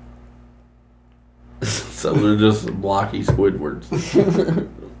Squidward. so they're just blocky Squidwards.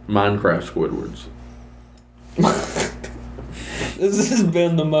 Minecraft Squidwards. This has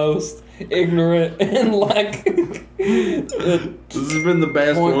been the most ignorant and like This has been the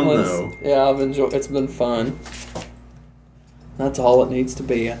best one pointless. though. Yeah, I've enjoyed. It's been fun. That's all it needs to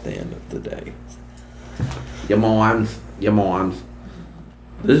be at the end of the day. Your moms.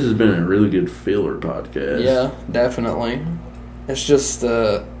 This has been a really good filler podcast. Yeah, definitely. It's just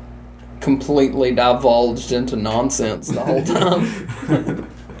completely divulged into nonsense the whole time.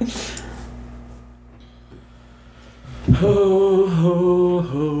 Ho, ho,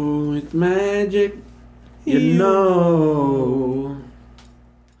 ho, it's magic. You know.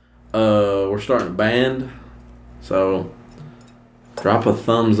 We're starting a band. So, drop a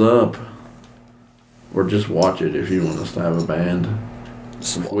thumbs up. Or just watch it if you want us to have a band.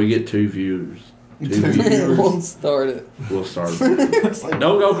 We get 2 views. 2 viewers. We'll start it. We'll start. Say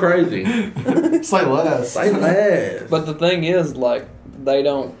Don't go crazy. less. Say less. But the thing is, like, they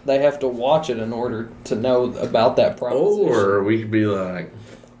have to watch it in order to know about that proposition. Or we could be like,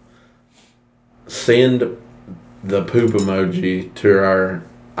 send the poop emoji to our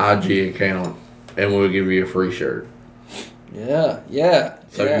IG account, and we'll give you a free shirt. Yeah.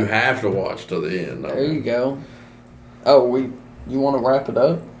 So you have to watch to the end. There you go. Oh, you want to wrap it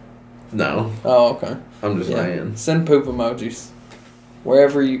up? No, Oh, okay. I'm just Yeah. saying. Send poop emojis.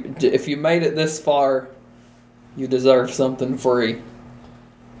 Wherever if you made it this far, you deserve something free.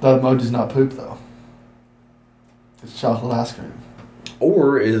 That emoji's not poop though. It's chocolate ice cream.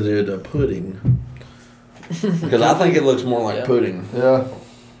 Or is it a pudding? Because I think it looks more like Yeah. pudding. Yeah.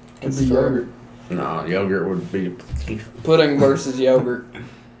 Could It's be true. yogurt. No, yogurt would be Pudding versus yogurt,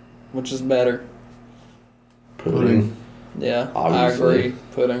 which is better? pudding. Yeah, Obviously. I agree.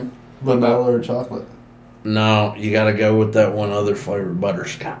 Pudding. Vanilla or chocolate? No, you got to go with that one other flavor,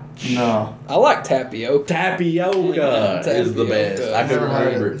 butterscotch. No. I like tapioca. Tapioca Yeah, is the best. tapioca. I couldn't Never had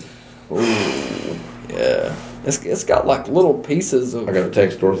remember it. it. Yeah, it's got like little pieces of I got to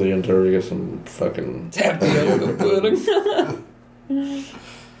text Dorothy and tell her to get some fucking tapioca pudding.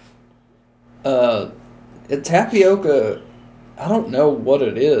 Tapioca, I don't know what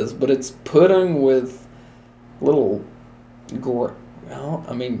it is, but it's pudding with little,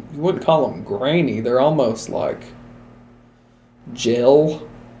 I mean, you wouldn't call them grainy. They're almost like gel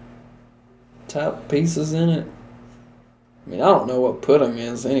type pieces in it. I mean, I don't know what pudding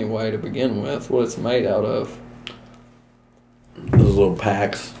is anyway to begin with, what it's made out of. those little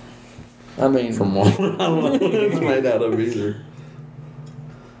packs I mean, from Walmart. I don't know what it's made out of either.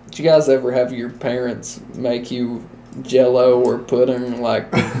 did you guys ever have your parents make you Jello or pudding like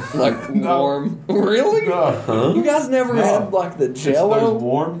No. warm? Really? No. Huh? You guys never No. had like the There's Jello?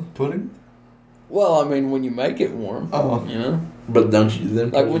 warm pudding? Well, I mean, when you make it warm, Oh. you know. But don't you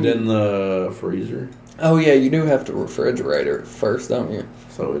then Like put when it you- in the freezer Oh yeah, you do have to refrigerate it first, don't you?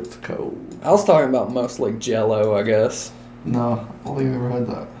 so it's cold? I was talking about mostly Jello, I guess. No. I don't think I've ever had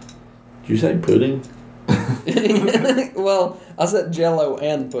that. Did you say pudding? Well, I said Jello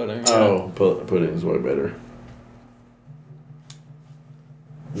and pudding. Oh, pudding's way better.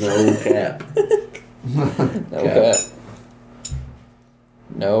 No cap. No Okay. fat.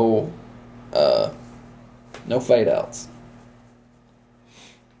 No, no fade outs.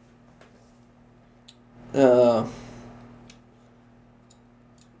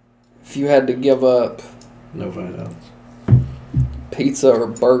 If you had to give up No fat outs. pizza or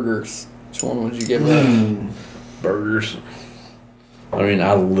burgers, which one would you give up? Burgers. I mean,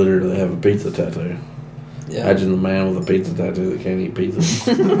 I literally have a pizza tattoo. Yeah. Imagine the man with a pizza tattoo that can't eat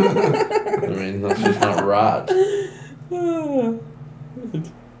pizza. I mean, that's just not right.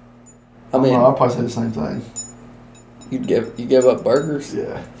 I mean, I'll probably say the same thing. you give up burgers?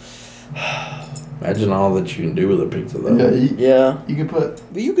 Yeah. Imagine all that you can do with a pizza, though. Yeah, Yeah. you can put.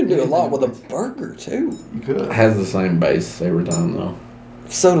 But you can do a lot with a burger too. You It could. has the same base every time, though.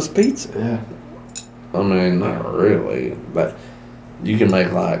 So does pizza. Yeah. I mean, not really, but you can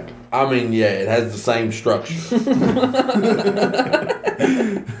make like. I mean, yeah, it has the same structure. It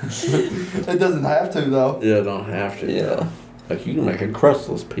doesn't have to though. Yeah, don't have to. Yeah. Like you can make a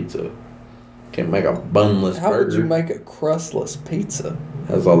crustless pizza. Can't make a bunless How burger. would you make a crustless pizza?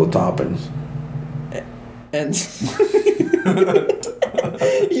 Has all the toppings. And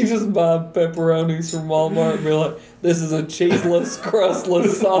you just buy pepperonis from Walmart and be like, this is a cheeseless,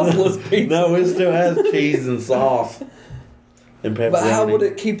 crustless, sauceless pizza. No, it still has cheese and sauce and pepperoni. But how would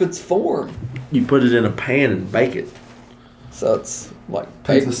it keep its form? You put it in a pan and bake it. So it's like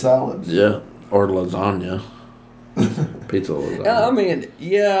Pizza paper. salad. Yeah, or lasagna. Pizza lasagna. I mean,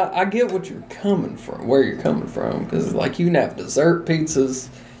 yeah, I get what you're coming from, where you're coming from, because like you can have dessert pizzas,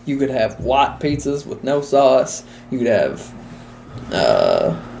 you could have white pizzas with no sauce, you could have,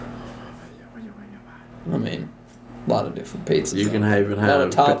 I mean, a lot of different pizzas. You can even a lot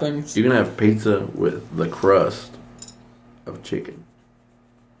of have toppings. You can have pizza with the crust of chicken,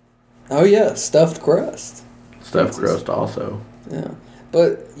 Oh yeah, stuffed crust. stuffed Pizzas. crust also. Yeah,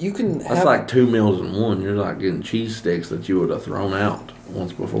 but you can That's have like 2 meals in one. You're like getting cheese sticks that you would have thrown out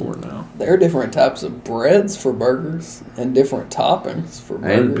once before now, there are different types of breads for burgers and different toppings for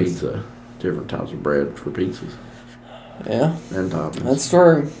burgers. and pizza. Different types of bread for pizzas Yeah, and toppings. that's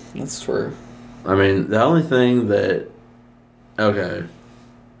true. That's true. I mean, the only thing that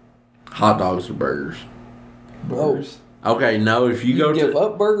hot dogs or burgers. Burgers. Okay, no, if you, You go give to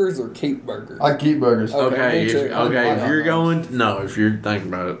up burgers or keep burgers? I keep burgers. Okay, okay, me if, too. okay, I if like you're hot dogs. going if you're thinking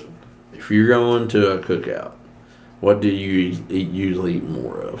about it, if you're going to a cookout, What do you usually eat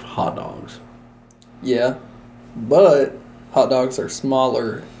more of? Hot dogs. Yeah, but hot dogs are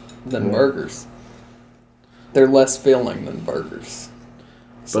smaller than Yeah. burgers. They're less filling than burgers.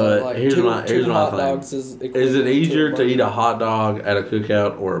 But here's my hot thing. dogs is Is it equivalent easier a to eat burger. a hot dog at a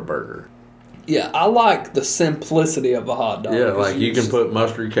cookout or a burger? Yeah, I like the simplicity of a hot dog. Yeah, 'cause like you can just- put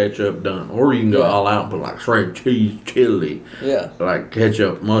mustard, ketchup, done. Or you can go Yeah. all out and put like shredded cheese, chili, Yeah, like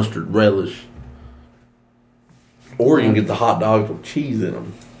ketchup, mustard, relish. Or you can get the hot dogs with cheese in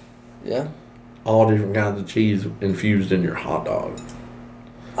them. yeah. All different kinds of cheese infused in your hot dog.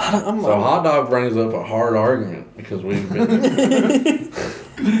 I'm So hot dog brings up a hard argument because we've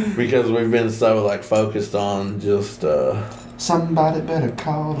been so like focused on just Somebody better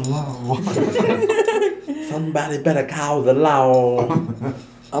call the law. somebody better call the law. I'm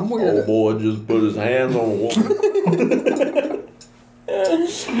Oh weird. boy, just put his hands on a woman.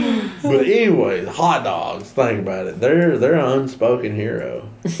 But anyways, hot dogs. Think about it. They're an unspoken hero.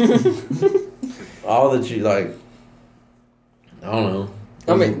 All that you like. I don't know.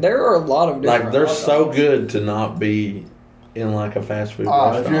 I mean, there are a lot of different. like they're hot so dogs. good to not be in like a fast food If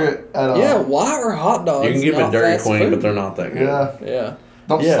restaurant. you're at a Yeah, why are hot dogs? You can give them not a Dairy fast Queen, food? but they're not that good. yeah, Yeah,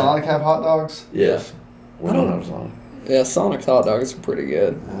 don't Yeah. Sonic have hot dogs? Yes. We I don't don't- have Sonic. yeah. Sonic's hot dogs are pretty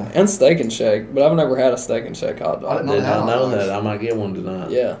good, and Steak and Shake. But I've never had a Steak and Shake hot I dog. didn't know Did they had not hot know dogs. that. I might get one tonight.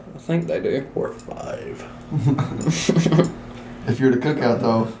 Yeah, I think they do. Or 5. If you're at a cookout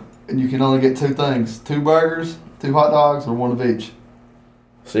though, and you can only get two things: 2 burgers, 2 hot dogs, or 1 of each.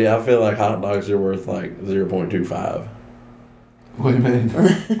 See, I feel like hot dogs are worth like 0.25. What do you mean?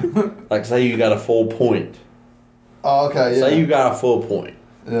 Like, say you got a full point. Oh, okay, yeah. Say you got a full point.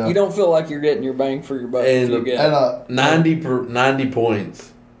 yeah. You don't feel like you're getting your bang for your buck if And- you get. and 90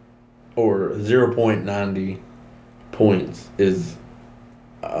 points or 0.90 points is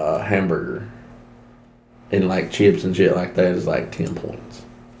a hamburger. And like chips and shit like that is like 10 points.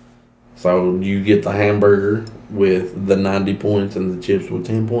 So you get the hamburger with the 90 points and the chips with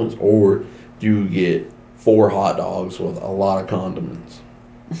 10 points, or you get 4 hot dogs with a lot of condiments.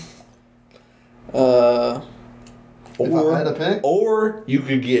 if I had to pick, Or you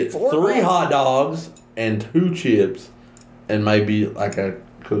could get 4 3 hot hot dogs and 2 chips and maybe like a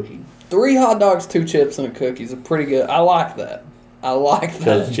cookie. 3 hot dogs, 2 chips, and a cookie is a pretty good. I like that. I like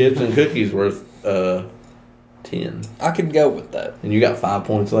Because that. chips and cookies worth 10. I could go with that. And you got 5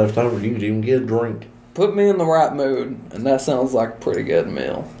 points left over. You could even get a drink. Put me in the right mood, and that sounds like a pretty good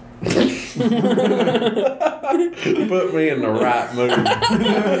meal. Put me in the right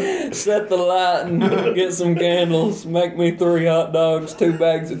mood. Set the light and get some candles. Make me 3 hot dogs, 2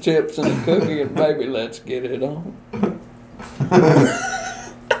 bags of chips, and a cookie, and baby, let's get it on. I've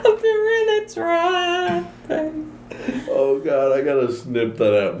been really trying. Oh God, I gotta snip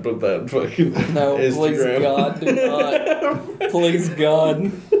that out and put that in fucking No, please Instagram. God, do not. Please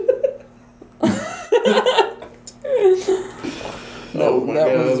God. Oh my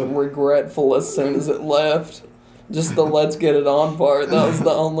that was God. regretful as soon as it left. Just the let's get it on part. That was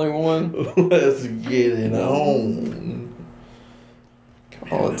the only one. Let's get it on.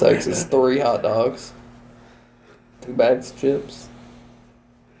 All it takes is 3 hot dogs, 2 bags of chips,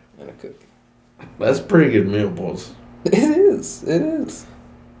 and a cookie. That's a pretty good meal, boys. It is. It is.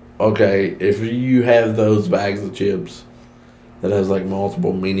 Okay, if you have those bags of chips that has like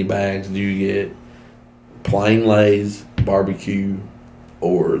multiple mini bags, do you get plain Lay's, barbecue,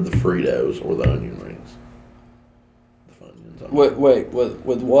 or the Fritos or the onion rings? The Funyuns. Wait.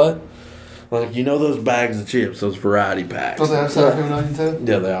 With what? Like, you know those bags of chips, those variety packs? does it have sour cream and onion too?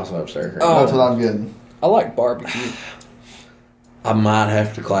 Yeah, they also have sour cream. Oh. That's what I'm getting. I like barbecue. I might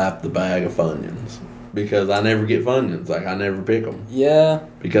have to clap the bag of Funyuns because I never get Funyuns. Like, I never pick them. Yeah.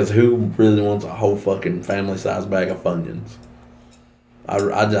 Because who really wants a whole fucking family-sized bag of Funyuns? I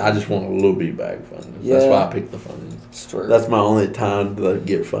just want a little bitty bag of Funyuns. That's Yeah. why I picked the Funyuns. It's true. That's my only time to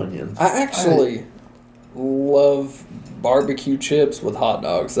get Funyuns. I actually love barbecue chips with hot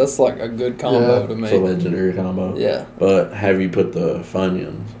dogs. That's like a good combo Yeah. to me. It's a legendary combo. Yeah. But have you put the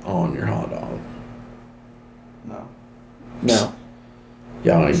Funyuns on your hot dog? No. No.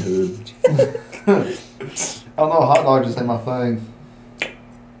 Y'all ain't hood. I don't know. Hot dog just ain't my thing.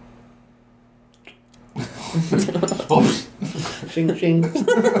 Oops. Shing, shing.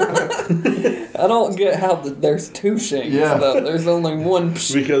 I don't get how there's 2 shings Yeah. though. There's only one.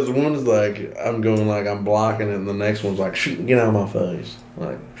 Because one's like, I'm going like I'm blocking it, and the next one's like, shing, get out of my face.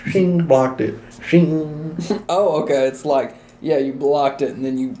 Like, shing, blocked it. Shing. Oh, okay. It's like, yeah, you blocked it and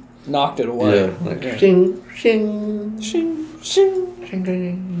then you knocked it away. Yeah, like, Yeah. shing, shing. Shing, shing. Shing,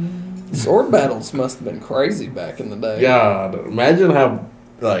 shing. Sword battles must have been crazy back in the day. God, imagine how,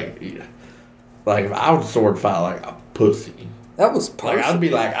 like, Like if I would sword fight like a pussy, That was like personal. I'd be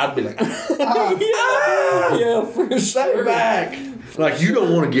like, Yeah, for stay sure. back. Like you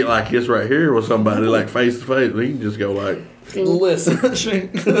don't want to get like this right here with somebody like face to face. You can just go like, Listen,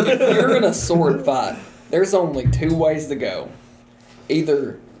 if you're in a sword fight, there's only two ways to go.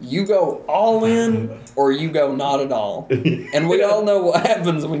 Either you go all in or you go not at all. And we all know what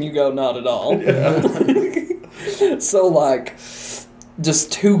happens when you go not at all. So, like,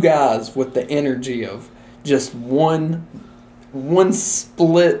 just two guys with the energy of just one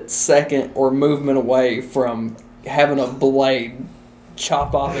split second or movement away from having a blade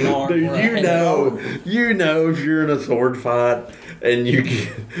chop off an arm. dude, or a hand. you know if you're in a sword fight and you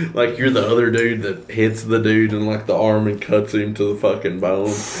get, like you're the other dude that hits the dude in like the arm and cuts him to the fucking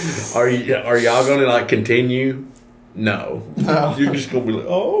bone. Are y'all gonna like continue? No. No. You're just gonna be like,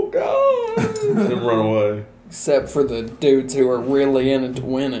 oh god, and run away. Except for the dudes who are really in it to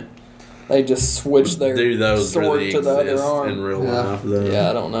win it. They just switch their Do those sword really to the other exist arm. in real Yeah. life? Though? Yeah,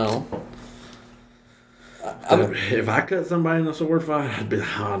 I don't know. If I cut somebody in a sword fight, I'd be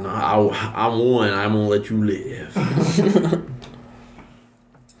like, oh no, I won. I'm gonna let you live.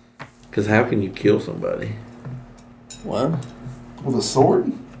 Because how can you kill somebody? Well, With a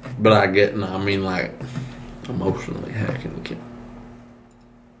sword? But I get, no, I mean like emotionally, how can you kill?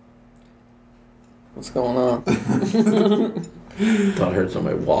 what's going on? Thought I heard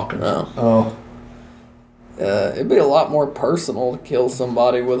somebody walking. No. Oh. It'd be a lot more personal to kill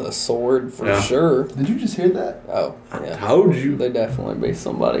somebody with a sword for Yeah. sure. Did you just hear that? Oh, I yeah. told you. There'd definitely be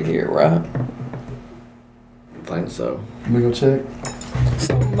somebody here, right? I think so. Let me go check.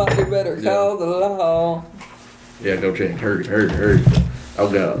 Somebody better call the law. Yeah, go check. Hurry.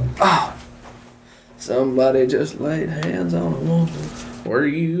 Oh god. Somebody just laid hands on a woman. Where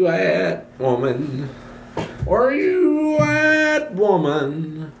you at, woman? Where you at,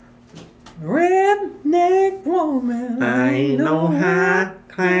 woman? Redneck woman. I ain't no high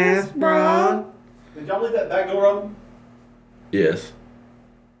class broad. Did y'all leave that back door open? Yes.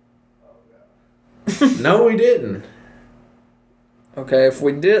 No, we didn't. Okay, if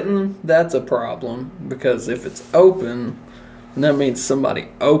we didn't, that's a problem. Because if it's open, then that means somebody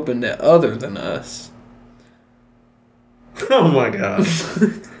opened it other than us. Oh my god.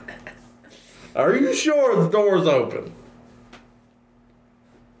 Are you sure the door's open?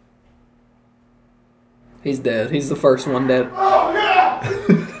 He's dead. He's the first one dead. It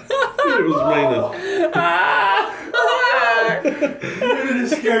was mean Dude, it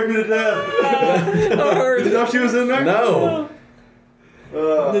scared me to death. I heard. Did you know she was in there? No.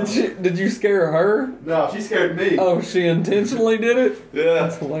 Did you scare her? No, she scared me. Oh, she intentionally did it?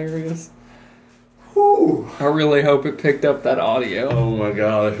 That's Yeah. hilarious. Whew. I really hope it picked up that audio. Oh my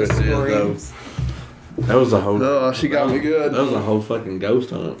god, if it did though. Screams. That was a whole Oh, she got me good. That was a whole fucking ghost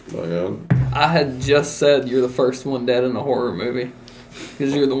hunt. My god. I had just said you're the first one dead in a horror movie.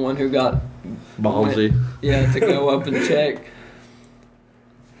 Because you're the one who got, Ballsy. yeah, to go up and check.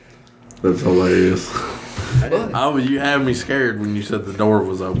 That's hilarious. Oh, you had me scared when you said the door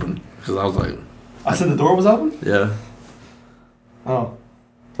was open. Because I was like, I said the door was open? yeah. Oh.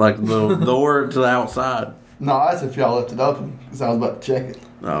 Like the door to the outside. No, I asked if y'all left it open because I was about to check it.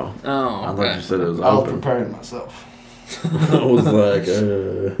 No. Oh, I thought okay. you said it was I was open. preparing myself. I was like,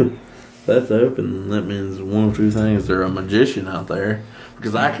 that's open. That means one of two things. There's a magician out there.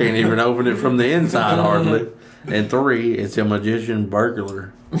 Because I can't even open it from the inside hardly. And 3, it's a magician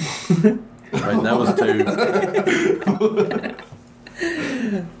burglar. Wait, that was 2.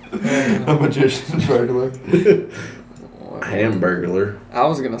 A magician's burglar. Hamburglar. I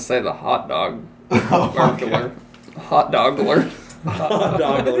was going to say the hot dog Oh my burglar. Hot dogler. Hot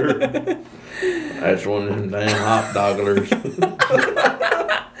dogler. That's one of them damn hot dogglers.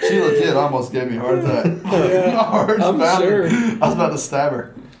 She legit almost gave me a heart attack. My heart's I'm pounding. sure. I was about to stab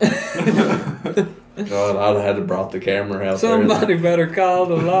her. God, I'd have had to brought the camera out Somebody better call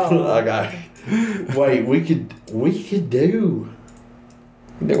the there. law. I got. Wait, we could do.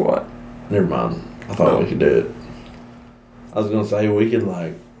 Do what? Never mind. I thought we could do it. I was gonna say we could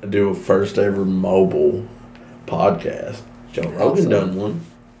like do a first ever mobile podcast. Joe Rogan Awesome. done one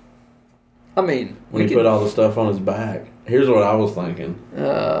I mean, when he put all the stuff on his back. Here's what I was thinking.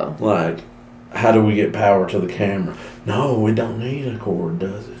 Like, how do we get power to the camera? No, we don't need a cord,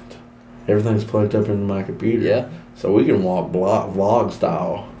 does it? Everything's plugged up into my computer. Yeah. So we can walk vlog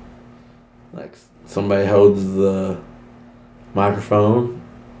style. Like, somebody holds the microphone,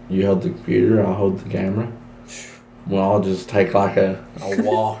 you hold the computer, I'll hold the camera. We'll all just take like a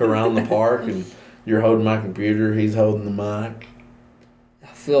walk around the park, and you're holding my computer, he's holding the mic. I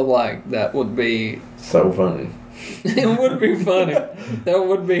feel like that would be So funny. It would be funny. That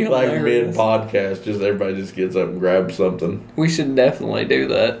would be Like hilarious. mid podcast, just everybody just gets up and grabs something. We should definitely do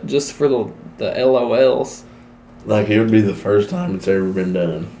that just for the LOLs. Like it would be the first time it's ever been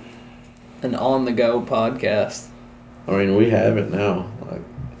done. An on-the-go podcast. I mean, we have it now. Like,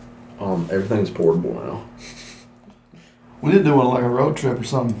 everything's portable now. We need to do one like a road trip or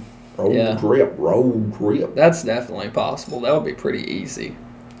something. Road trip. That's definitely possible. That would be pretty easy.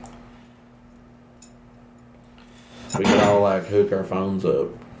 We could all like hook our phones up.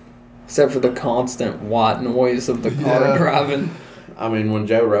 Except for the constant white noise of the car Yeah. driving. I mean, when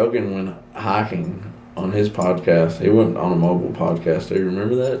Joe Rogan went hiking on his podcast, he went on a mobile podcast. Do you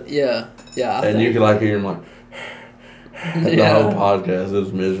remember that? Yeah. Yeah. And you could like hear him like the Yeah. whole podcast. It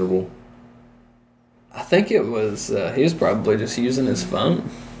was miserable. I think it was, he was probably just using his phone.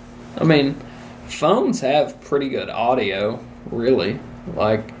 I mean, phones have pretty good audio, really.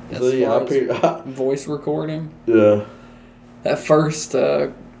 Like, as So, yeah, far as voice recording. yeah. That first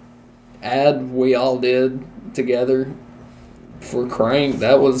ad we all did together for Crank,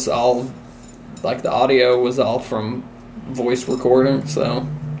 that was all, like, the audio was all from voice recording, so.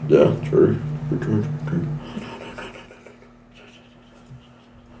 Yeah, true.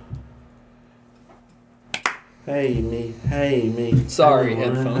 Hey me. Sorry,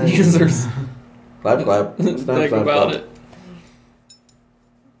 Everyone, headphone hey. users. Clap, clap. Snap, Think snap, about clap. it.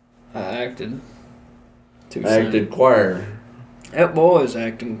 I acted too Acted choir. soon. That boy's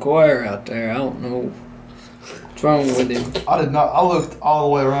acting choir out there. I don't know what's wrong with him. I did not. I looked all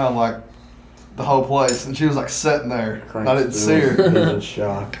the way around, like the whole place, and she was like sitting there. And I didn't see her. He's in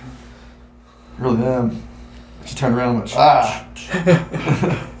shock. Really am. She turned around and went, ah.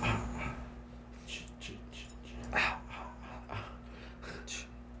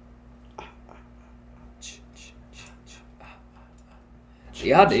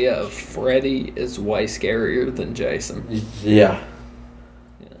 The idea of Freddy is way scarier than Jason. Yeah.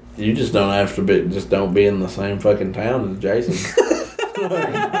 You just don't have to be. Just don't be in the same fucking town as Jason.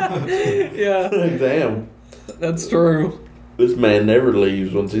 Yeah, Damn. that's true. This man never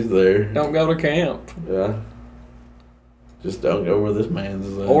leaves once he's there. Don't go to camp. Yeah. Just don't go where this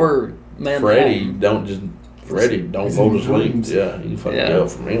man's at. Or Manhattan. Freddie, don't He's go in to sleep. dreams. Yeah, he can fucking Yeah. go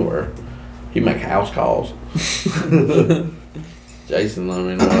from anywhere. He make house calls. Jason, I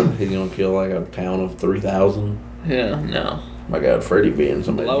mean, what, he's gonna kill like a town of 3,000? Yeah, no. My God, Freddie being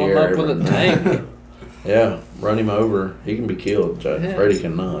somebody. Blow him up with a tank. Yeah, run him over. He can be killed. Yeah. Freddie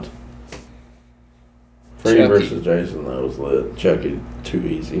cannot. Freddie Chucky. versus Jason, that was lit. Chucky, too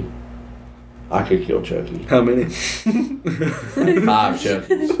easy. I could kill Chucky. How many? 5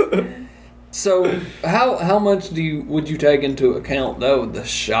 Chuckies. So, how much would you take into account though the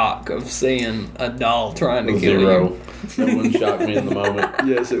shock of seeing a doll trying to kill Zero. you? That wouldn't shock me in the moment.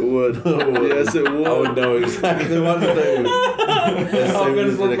 Yes, it would. Yes, it would. I would know exactly what to do. I've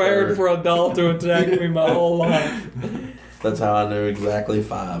been prepared for a doll to attack me my whole life. That's how I knew exactly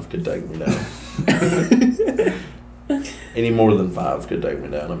 5 could take me down. Any more than 5 could take me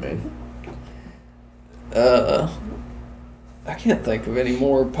down, I mean. I can't think of any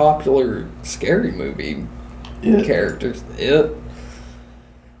more popular scary movie Yeah. characters. It.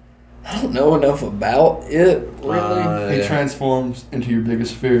 I don't know enough about it, really. He Yeah. transforms into your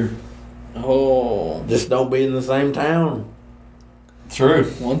biggest fear. Oh, Just don't be in the same town.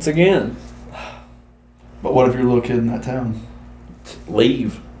 True. once again. But what if you're a little kid in that town?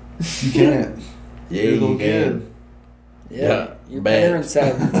 Leave. You can't. Yeah, You're a you little can. kid. Yeah, your bad. parents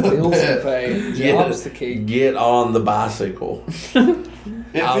have bills to pay, and jobs to keep. Get on the bicycle. If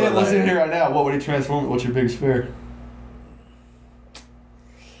Out Finn of was in there. here right now, what would he transform? What's your biggest fear?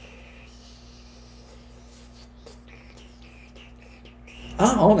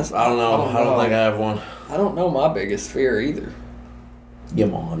 Honestly, I don't know. I don't I don't know. think I have one. I don't know my biggest fear either.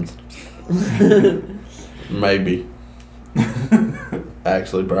 Come on. Maybe.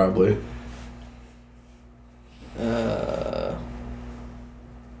 Actually, probably. I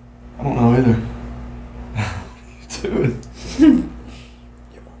don't know either. What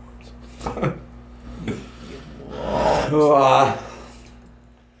are you doing?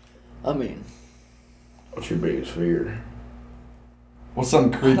 I mean, What's your biggest fear? What's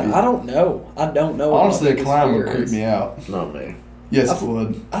something creepy? I don't know. I don't know. what my Honestly, a biggest clown would fear creep is. me out. Not me. Yes, it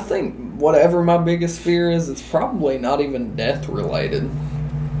would. I think whatever my biggest fear is, it's probably not even death related.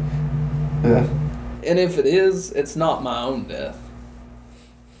 Yeah. And if it is, it's not my own death.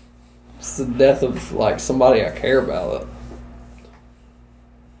 It's the death of like somebody I care about.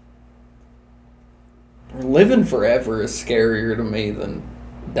 Living forever is scarier to me than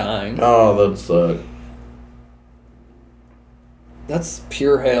dying. Oh, that'd suck. That's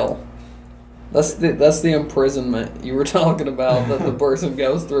pure hell. That's the imprisonment you were talking about that the person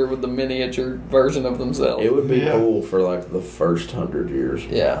goes through with the miniature version of themselves. It would be Yeah. cool for like the first 100 years.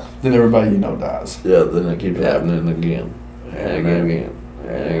 Yeah. Then everybody dies. Yeah, then it keeps Yeah. happening again. And again.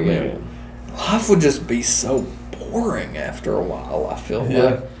 And again. Life would just be so boring after a while, I feel Yeah.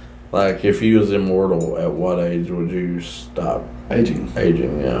 like. Like, if you was immortal, at what age would you stop Aging.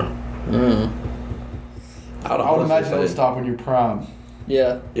 aging? Yeah. Mm. I would honestly imagine it would say stop when you're prime.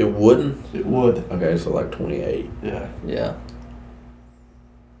 Yeah. It wouldn't? It would. Okay, so like 28. Yeah. Yeah.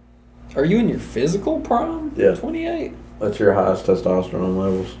 Are you in your physical prime? Yeah. 28? That's your highest testosterone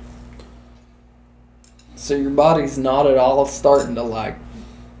levels. So your body's not at all starting to like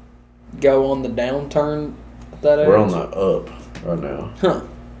go on the downturn at that age? We're on the up right now. Huh.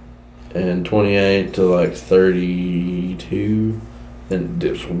 And 28 to like 32, then it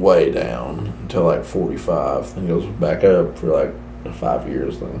dips way down until like 45, then goes back up for like 5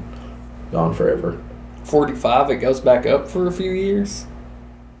 years, then gone forever. 45, it goes back up for a few years?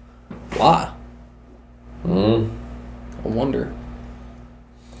 Why? Mm. I wonder.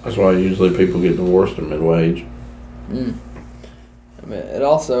 That's why usually people get divorced in mid-wage. Mm. I mean, it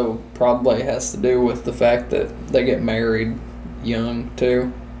also probably has to do with the fact that they get married young,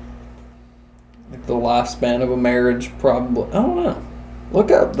 too. Like the lifespan of a marriage probably... I don't know. Look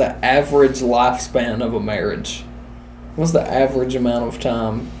up the average lifespan of a marriage. What's the average amount of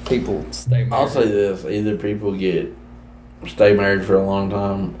time people stay married? I'll say this, either people stay married for a long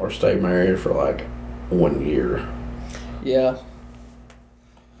time or stay married for like 1 year. Yeah.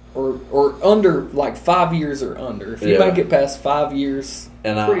 Or under, like 5 years or under. If you Yeah. make it past 5 years...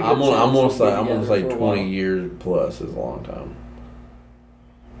 And pretty I'm good gonna chance you'll say be together for a 20 while. years plus is a long time.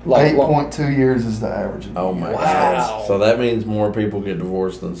 Like, 8.2 years is the average. Oh my Wow. god! So that means more people get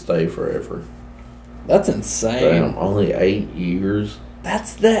divorced than stay forever. That's insane. Damn, only 8 years.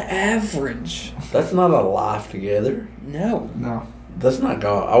 That's the average. That's not a life together. No. No. That's not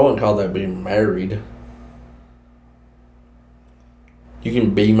I wouldn't call that being married. You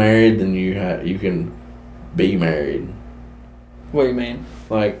can be married, then you can be married. What do you mean?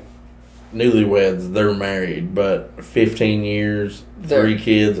 Like newlyweds, they're married, but 15 years, They're- 3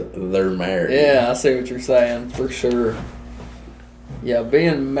 kids, they're married. Yeah, I see what you're saying, for sure. Yeah,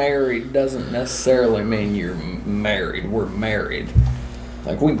 being married doesn't necessarily mean you're married. We're married.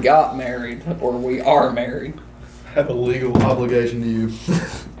 Like, we got married, or we are married. Have a legal obligation to you.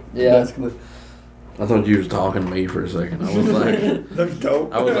 Yeah. Basically. I thought you was talking to me for a second. I was like, No, you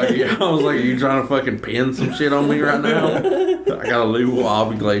don't. I was like, are you trying to fucking pin some shit on me right now? I got a legal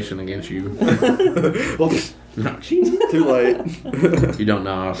obligation against you. Well, too late. You don't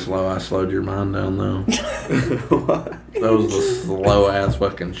know how slow I slowed your mind down though. That was the slow ass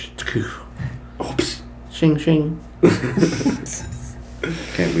fucking. Oops. Shing shing.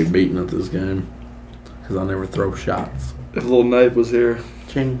 Can't be beaten at this game because I never throw shots. If little Nape was here.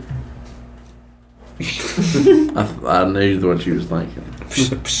 Ching. I knew what you was thinking.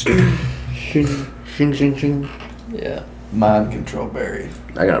 Shing shing shing shing. Yeah. Mind control, Barry.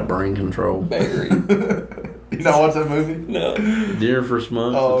 I got brain control. Barry. You know what's that movie? No. Dinner for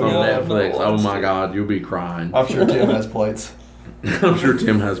Schmucks. Oh, it's on yeah, I've Netflix. not Oh watched my it. god, you'll be crying. I'm sure Tim has plates. I'm sure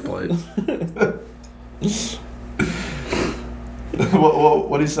Tim has plates.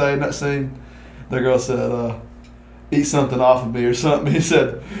 What did he say in that scene? The girl said, eat something off of me or something. He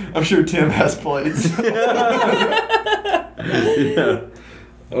said, I'm sure Tim has plates. Yeah.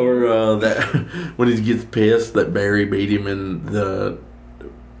 Or that when he gets pissed that Barry beat him in the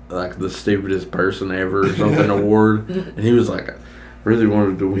stupidest person ever or something award, and he was like, I really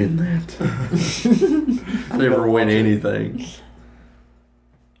wanted to win that. I never win anything.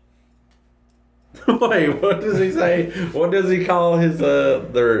 Wait, what does he say? What does he call his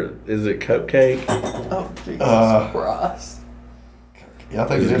is it cupcake? Oh, Jesus Christ. Yeah, I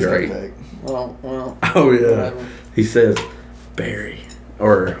think This it is is great. cupcake. Well, Oh yeah. whatever. He says Barry.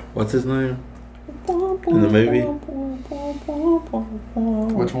 Or what's his name? In the movie?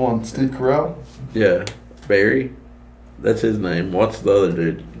 Which one? Steve Carell? Yeah, Barry. That's his name. What's the other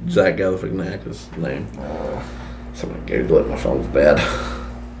dude? Zach Galifianakis' name. Somebody Google it. My phone's bad.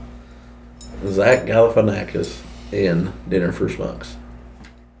 Zach Galifianakis in Dinner for Schmucks.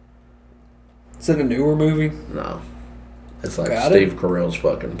 Is it a newer movie? No, it's like Got Steve Carell's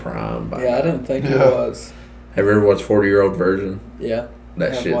fucking prime. By Yeah, I now. didn't think it Yeah. was. Have you ever watched 40-Year-Old Version? Yeah.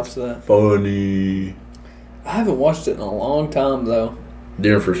 That I have shit's watched that. funny. I haven't watched it in a long time, though.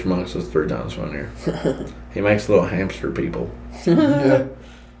 Dinner for Schmucks is 3 times funnier. He makes little hamster people. Yeah.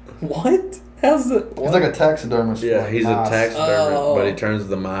 What? How's it? He's like a taxidermist. Yeah, for he's mice. a taxidermist, Oh. but he turns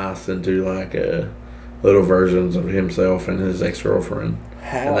the mice into like little versions of himself and his ex-girlfriend.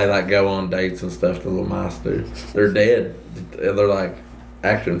 And they How? like go on dates and stuff. The little mice do. They're dead. They're like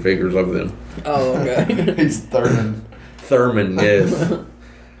action figures of them. Oh, okay. He's Thurman. Thurman, yes.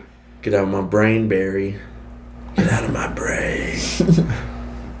 Get out of my brain, Barry. Get out of my brain.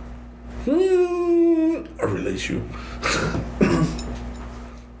 I release you.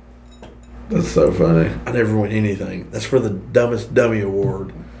 That's so funny. I never win anything. That's for the dumbest dummy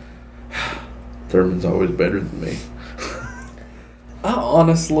award. Thurman's always better than me. I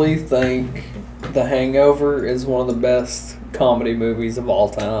honestly think The Hangover is one of the best comedy movies of all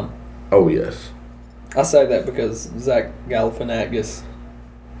time. Oh, yes. I say that because Zach Galifianakis.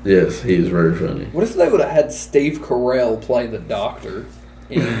 Yes, he is very funny. What if they would have had Steve Carell play the doctor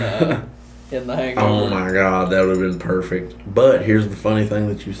in The Hangover? Oh my god, that would have been perfect. But here's the funny thing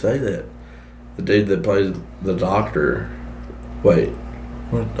that you say that. The dude that plays the doctor. Wait,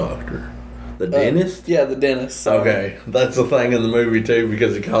 what doctor? The dentist? Yeah, the dentist. Sorry. Okay, that's the thing in the movie too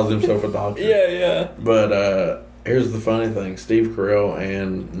because he calls himself a doctor. Yeah. But here's the funny thing: Steve Carell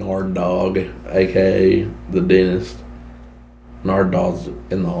and Nard Dogg, aka the dentist. Nard Dogg's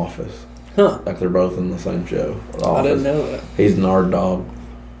in The Office. Huh. Like they're both in the same show. The I didn't Office. know that. He's Nard Dogg.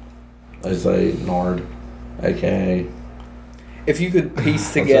 They say Nard, aka. If you could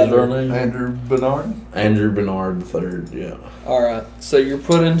piece What's his real together. name? Andrew Bernard. Andrew Bernard III. Yeah. Alright, so you're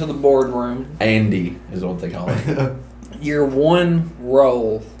put into the boardroom. Andy is what they call it. Your one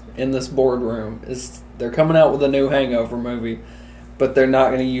role in this boardroom is they're coming out with a new Hangover movie, but they're not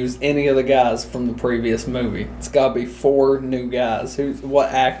going to use any of the guys from the previous movie. It's got to be 4 new guys. What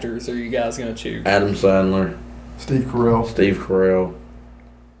actors are you guys going to choose? Adam Sandler, Steve Carell. Steve Carell,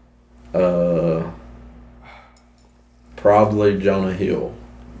 probably Jonah Hill.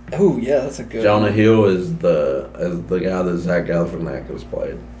 Oh yeah, that's a good Jonah one. Hill is the guy that Zach Galifianakis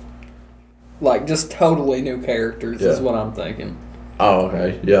played. Like just totally new characters is Yeah. what I'm thinking. Oh,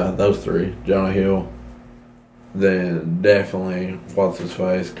 okay. Yeah, those 3. Jonah Hill. Then definitely, what's his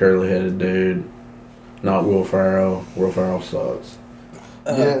face? Curly headed dude. Not Will Ferrell. Will Ferrell sucks.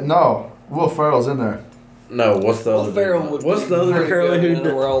 Yeah, no. Will Ferrell's in there. No, what's the Will other Ferrell dude? would What's be the other pretty curly good in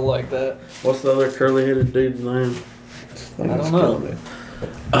headed a role like that. What's the other curly headed dude's name? I don't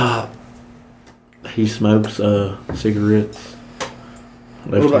know. He smokes cigarettes.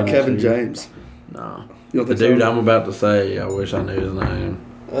 What about Kevin James? No. You don't The think dude so? I'm about to say, I wish I knew his name.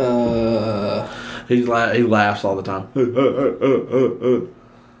 He laughs all the time.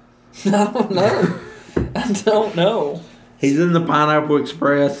 I don't know. I don't know. He's in the Pineapple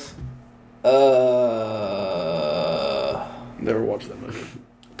Express. Never watched that movie.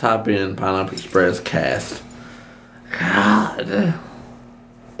 Type in Pineapple Express cast. God.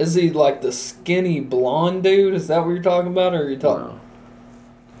 Is he like the skinny blonde dude? Is that what you're talking about, or are you talking?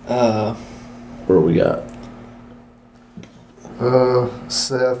 No. What do we got?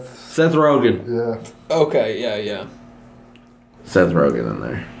 Seth. Seth Rogen. Yeah. Okay, yeah. Seth Rogen in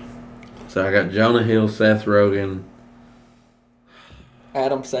there. So I got Jonah Hill, Seth Rogen,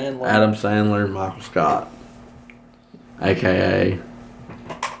 Adam Sandler. Adam Sandler, Michael Scott, a.k.a.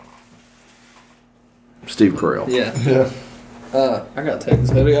 Steve Carell. Yeah. Yeah. I gotta take this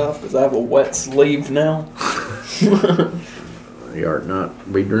hoodie off because I have a wet sleeve now. You ought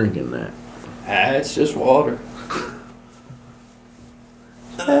not be drinking that. It's just water.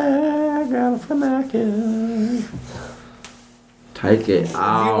 I got a Finacus. Take it If you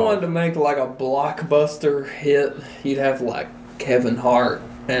off. wanted to make like a blockbuster hit, you'd have like Kevin Hart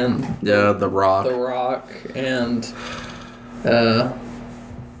and Yeah, The Rock. The Rock and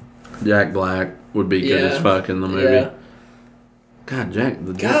Jack Black would be good Yeah. as fuck in the movie. Yeah. God,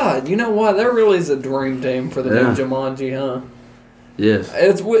 God, you know what? That really is a dream team for the Yeah. new Jumanji, huh? Yes.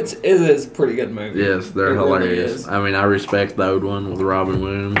 It is a pretty good movie. Yes, they're It really hilarious. is. I mean, I respect the old one with Robin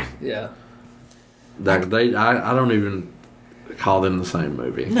Williams. Yeah. Like I don't even call them the same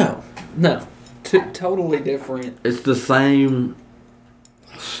movie. No. Totally different. It's the same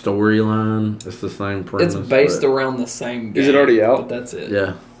storyline. It's the same premise. It's based but- around the same game. Is it already out? But that's it.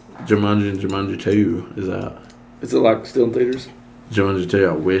 Yeah. Jumanji and Jumanji 2 is out. Is it like still in theaters? Jumanji 2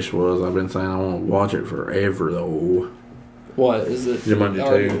 I wish was. I've been saying I want to watch it forever though. What is it? Jumanji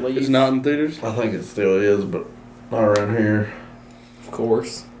already 2. released? It's not in theaters? I think it still is, but not around here. Of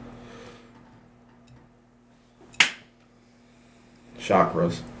course.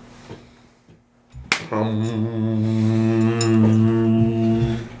 Chakras.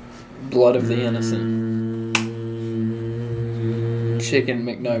 Blood of the Innocent. Chicken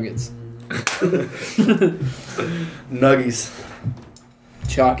McNuggets. Nuggies.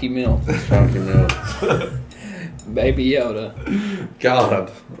 Chalky Milk. Chalky milk. Baby Yoda.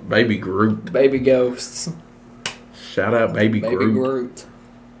 God, Baby Groot. Baby Ghosts. Shout out Baby Baby Groot. Groot.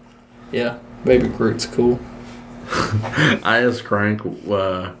 Yeah, Baby Groot's cool. I asked Crank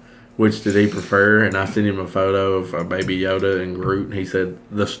which did he prefer, and I sent him a photo of Baby Yoda and Groot, and he said,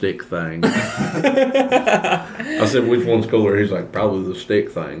 the stick thing. I said, which one's cooler? He's like, probably the stick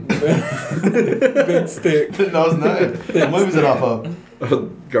thing. Big stick. Didn't know his name. What movie's it off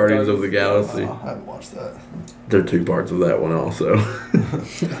of? Guardians of the Galaxy. Oh, I haven't watched that. There are 2 parts of that one also.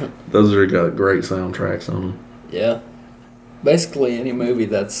 Those are got great soundtracks on them. Yeah. Basically, any movie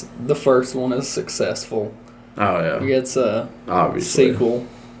that's the first one is successful Oh, yeah. gets a Obviously. sequel.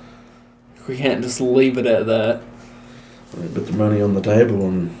 We can't just leave it at that. They put the money on the table,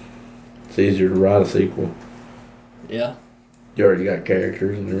 and it's easier to write a sequel. Yeah. You already got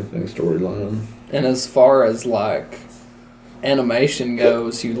characters and everything, storyline. And as far as like animation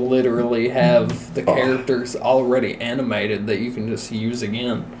goes, you literally have the characters already animated that you can just use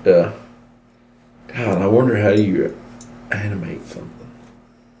again. Yeah. God, I wonder how you animate something.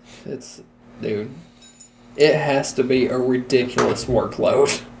 Dude, it has to be a ridiculous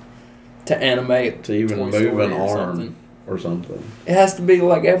workload to animate. To even Toy move Story an or arm something. or something. It has to be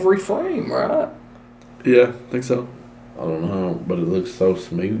like every frame, right? Yeah, I think so. I don't know, but it looks so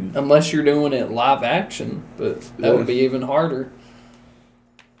smooth. Unless you're doing it live action, but that would be even harder.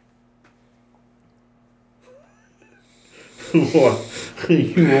 What?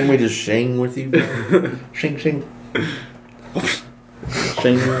 You want me to sing with you? Sing, sing.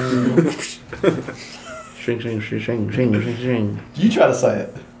 Sing. Sing, sing, sing, sing, sing, sing. You try to say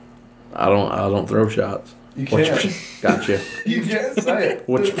it. I don't throw shots. You can't. Gotcha. You can't say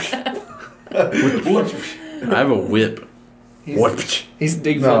it. I have a whip. He's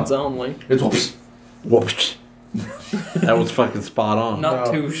defense only. It's whoops. Whoops. That was fucking spot on.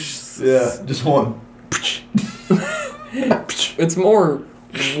 Not No. too. Yeah, just one. It's more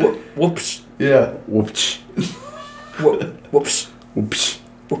whoops, Yeah. Whoops. whoops, Whoops.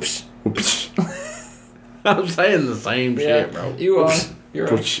 whoops. Whoops. I'm saying the same Yeah, shit, bro. you are. You're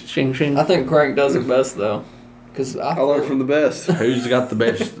right. Shing, shing. I think Crank does it best though, because I learned from the best. Who's got the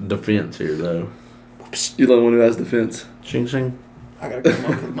best defense here, though? You're the one who has defense. Shing, shing. I gotta come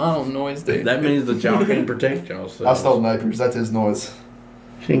up with my own noise, dude. That means that y'all can't protect yourselves. I stole Napier's. That's his noise.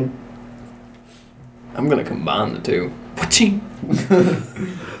 Shing. I'm gonna combine the two. Waching.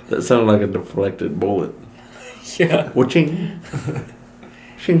 That sounded like a deflected bullet. Yeah. Waching.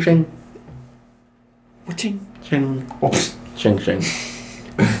 Shing, shing. Waching. Shing. Whoops. Shing, shing.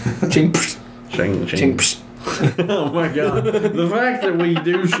 Ching. Psh. Shing, Ching. shing. Psh. Oh my god. The fact that we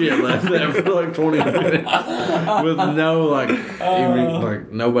do shit like that for like 20 minutes with no even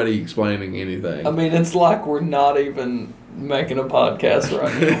nobody explaining anything. I mean, it's like we're not even making a podcast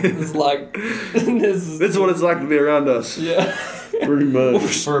right now. It's like this is. This is what it's like to be around us. Yeah. Pretty much.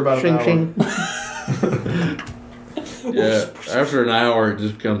 For about an Shing, hour. shing. Yeah. After an hour, it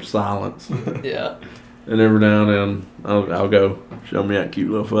just becomes silence. Yeah. And every now and then, I'll go, show me that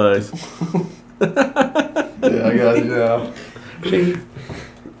cute little face. Yeah, I got you now. Shing.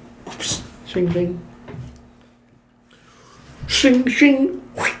 Shing, shing. Shing, shing.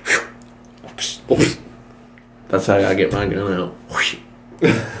 That's how I get my gun out.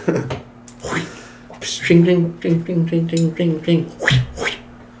 Shing, shing, shing, shing, shing, shing, shing, shing.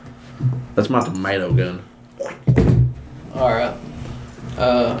 That's my tomato gun. All right.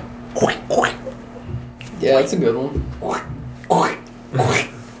 Yeah, that's a good one.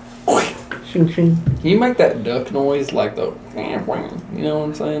 Shing, shing. Can you make that duck noise like the? You know what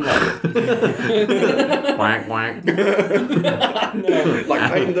I'm saying? Like, Quack, quack.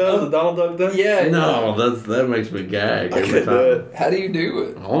 Like Peyton does, the Donald Duck does? yeah. No, that makes me gag I every can't do time. it. How do you do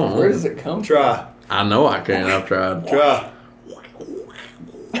it? I don't know. Where does it come from? Try. I know I can. I've tried. Try. Like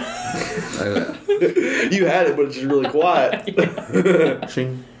that. You had it, but it's just really quiet.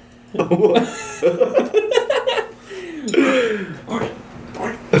 Shing.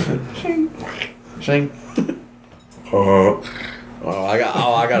 Shing. Oh, I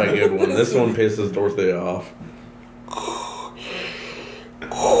got a good one. This one pisses Dorothea off.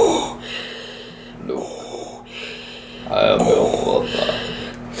 No. I have no idea.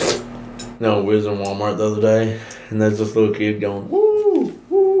 No, we was in Walmart the other day, and there's this little kid going, woo,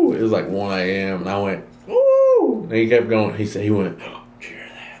 woo. It was like 1 a.m., and I went, woo. And he kept going. He went, oh, did you hear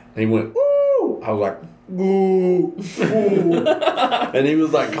that? And he went, woo. I was like, woo, woo. And he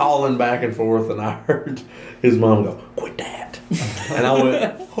was like calling back and forth, and I heard his mom go, quit that. And I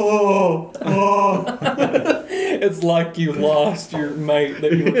went, oh, oh. It's like you lost your mate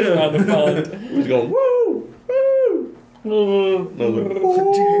that you were trying to find. He was going, woo, woo. And I was like, Did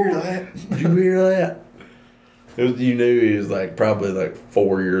you hear that? did you hear that? You knew he was like probably like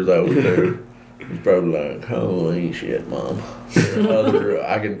 4 years old too. He's probably like, holy shit, mom.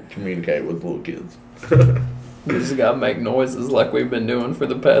 I can communicate with little kids. We just gotta make noises like we've been doing for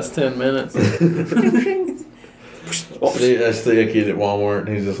the past 10 minutes. I see a kid at Walmart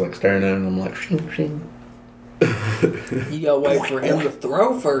and he's just like staring at him and I'm like, shing, shing. You gotta wait for him to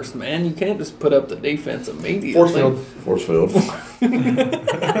throw first, man. You can't just put up the defense immediately. Force Force field. field.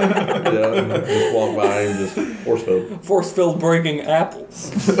 Yeah, just walk by him, just force field. Force field breaking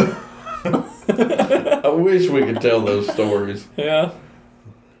apples. I wish we could tell those stories, Yeah.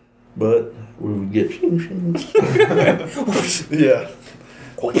 but we would get shing, shing. Yeah.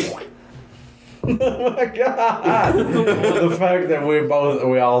 Oh my god! The fact that we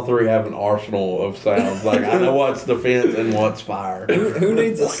all three have an arsenal of sounds. Like I know what's defense and what's fire. Who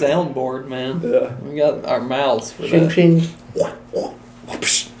needs a soundboard, man? Yeah. We got our mouths for Shing, that. shing.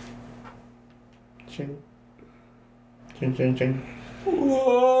 Shing. Shing, shing, shing.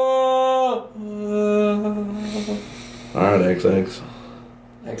 Alright, XX.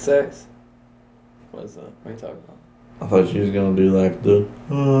 XX? What is that? What are you talking about? I thought she was gonna do like the.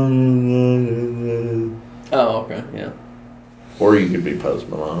 Oh, okay, yeah. Or you could be Post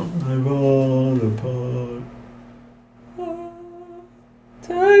Malone. I want a part.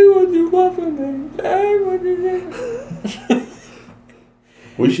 Tell you what you want from me. Tell you what you need.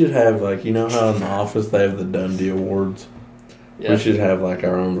 We should have like, you know how in the office they have the Dundee Awards? Yeah. We should have like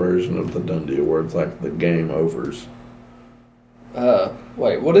our own version of the Dundee Awards, like the game overs.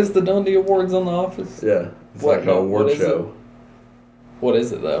 Wait, what is the Dundee Awards on The Office? Yeah. It's What- like no, an award what is show. What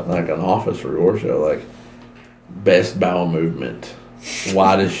is it, though? Like an office reward show, like best bowel movement,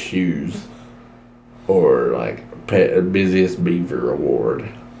 widest shoes, or like busiest beaver award.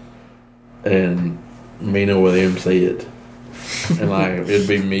 And Mina would MC it. And like it'd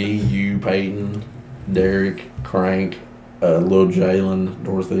be me, you, Peyton, Derek, Crank, Lil Jalen,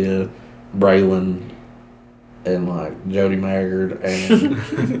 Dorothea, Braylon, and like Jody Maggard and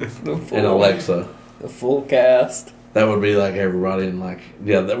and Alexa. The full cast. That would be like everybody in like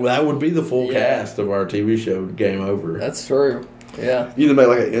that would be the full Yeah. cast of our TV show Game Over. That's true. Yeah. You need to make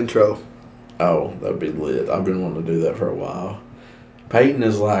like an intro. Oh, that'd be lit. I've been wanting to do that for a while. Peyton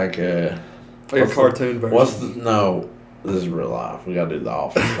is like Like a what's cartoon version. This is real life. We gotta do the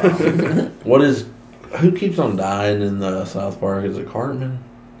office style. Who keeps on dying in the South Park? Is it Cartman?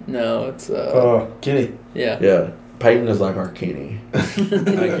 No, it's Kenny. yeah. Yeah. Peyton is like our Kenny. Like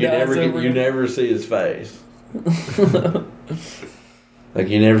you Guys over you here. never see his face. Like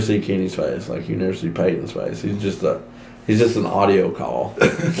you never see Kenny's face. Like you never see Peyton's face. He's just an audio call.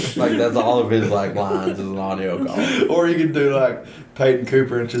 Like that's all of his like lines is an audio call. Or you could do like Peyton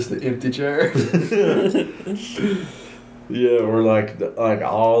Cooper and just the empty chair. Yeah, or like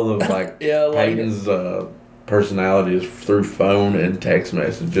all of like Yeah, like Peyton's personality is through phone and text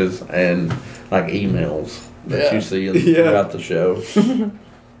messages and like emails that Yeah. you see Yeah. throughout the show.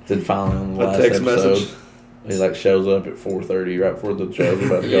 Then finally on the A last text episode, message. he like shows up at 4:30 right before the show's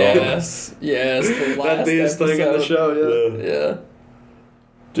about to go. Yes. Yes. The last That'd be his thing in the episode. show, yeah. Yeah.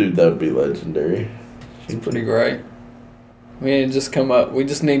 Dude, that would be legendary. It's pretty great. We need to just come up. We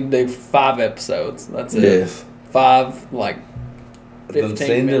just need to do 5 episodes. That's it. Yes. 5 like Then 15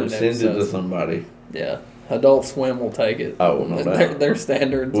 send minute it to episodes. somebody. Yeah. Adult Swim will take it. Oh, no doubt. Their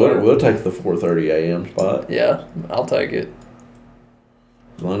standards are. We'll take the 4:30 a.m. spot Yeah, I'll take it.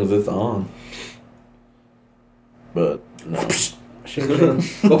 as long as it's on. But no. Shing shing.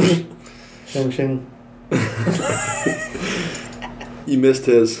 Shing shing. You missed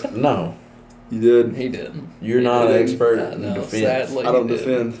his. No. You did. He didn't. You're He not an didn't. expert I in know, defense. Sadly, I don't he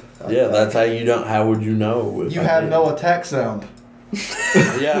didn't. defend. Yeah, that's how you don't. How would you know? If You I have did? no attack sound.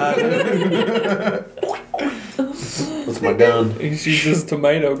 Yeah. I do. What's my gun? He's used his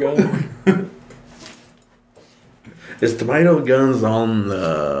tomato gun. Is tomato guns on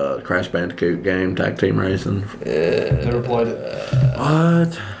the Crash Bandicoot game, Tag Team Racing? Never played it.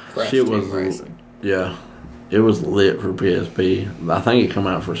 What? Crash Shit Team was Racing. Yeah, it was lit for PSP. I think it come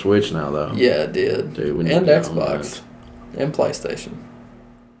out for Switch now though. Yeah, it did. Dude, we need And to get on Xbox. And PlayStation.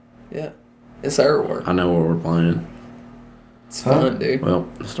 Yeah. It's everywhere. I know what we're playing. It's fun, dude. Well,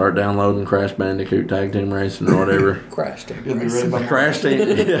 start downloading Crash Bandicoot Tag Team Racing or whatever. Crash Team You'll be ready Racing. by Crash Team.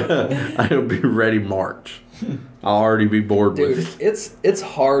 Yeah, I'll be ready March. I'll already be bored Dude, with. it's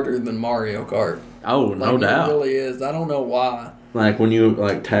harder than Mario Kart. Oh, no Like, doubt. It really is. I don't know why. Like when you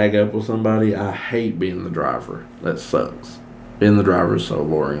like tag up with somebody, I hate being the driver. That sucks. Being the driver is so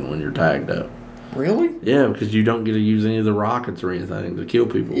boring when you're tagged up. Really? Yeah, because you don't get to use any of the rockets or anything to kill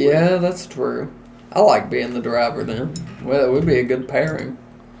people. with. Yeah, that's true. I like being the driver then. Well, it would be a good pairing.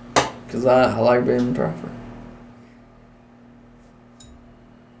 Because I like being the driver.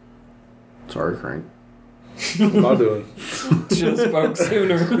 Sorry, Crank. What am I doing? Should have spoke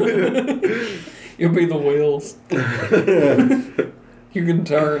sooner. You'll be the wheels. You can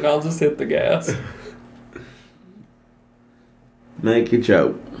turn. I'll just hit the gas. Make you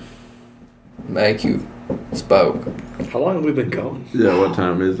choke. Make you spoke. How long have we been going? Yeah, what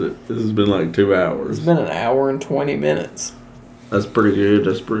time is it? This has been like 2 hours. It's been an hour and 20 minutes. That's pretty good.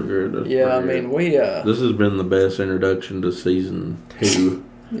 That's pretty good. That's Yeah, I pretty mean, good. we, This has been the best introduction to season 2.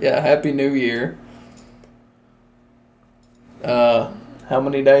 yeah, Happy New Year. How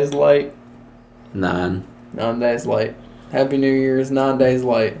many days late? 9. 9 days late. Happy New Year is 9 days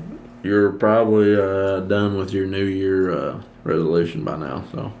late. You're probably done with your New Year resolution by now.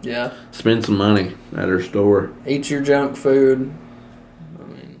 So Yeah. spend some money at our store. Eat your junk food. I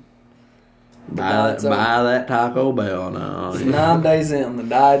mean, Buy diet's over. that Taco Bell now. It's 9 days in, the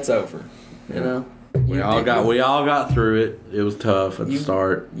diet's over. You know? We all got through it. It was tough at the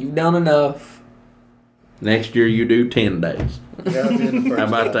start. You've done enough. Next year you do 10 days. You gotta be in the first How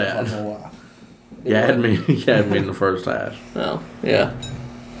about half, that? I'm gonna lie. You had me in the first half. Oh, yeah.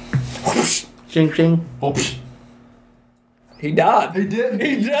 Ching ching. He died. He didn't.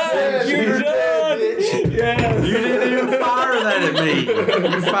 He died. Yes, You're he did, done. bitch. Yeah. You didn't even fire that at me.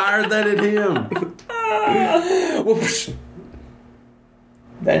 You fired that at him. Whoosh.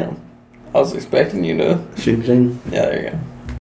 Damn. I was expecting you to. Ching ching. Yeah, there you go.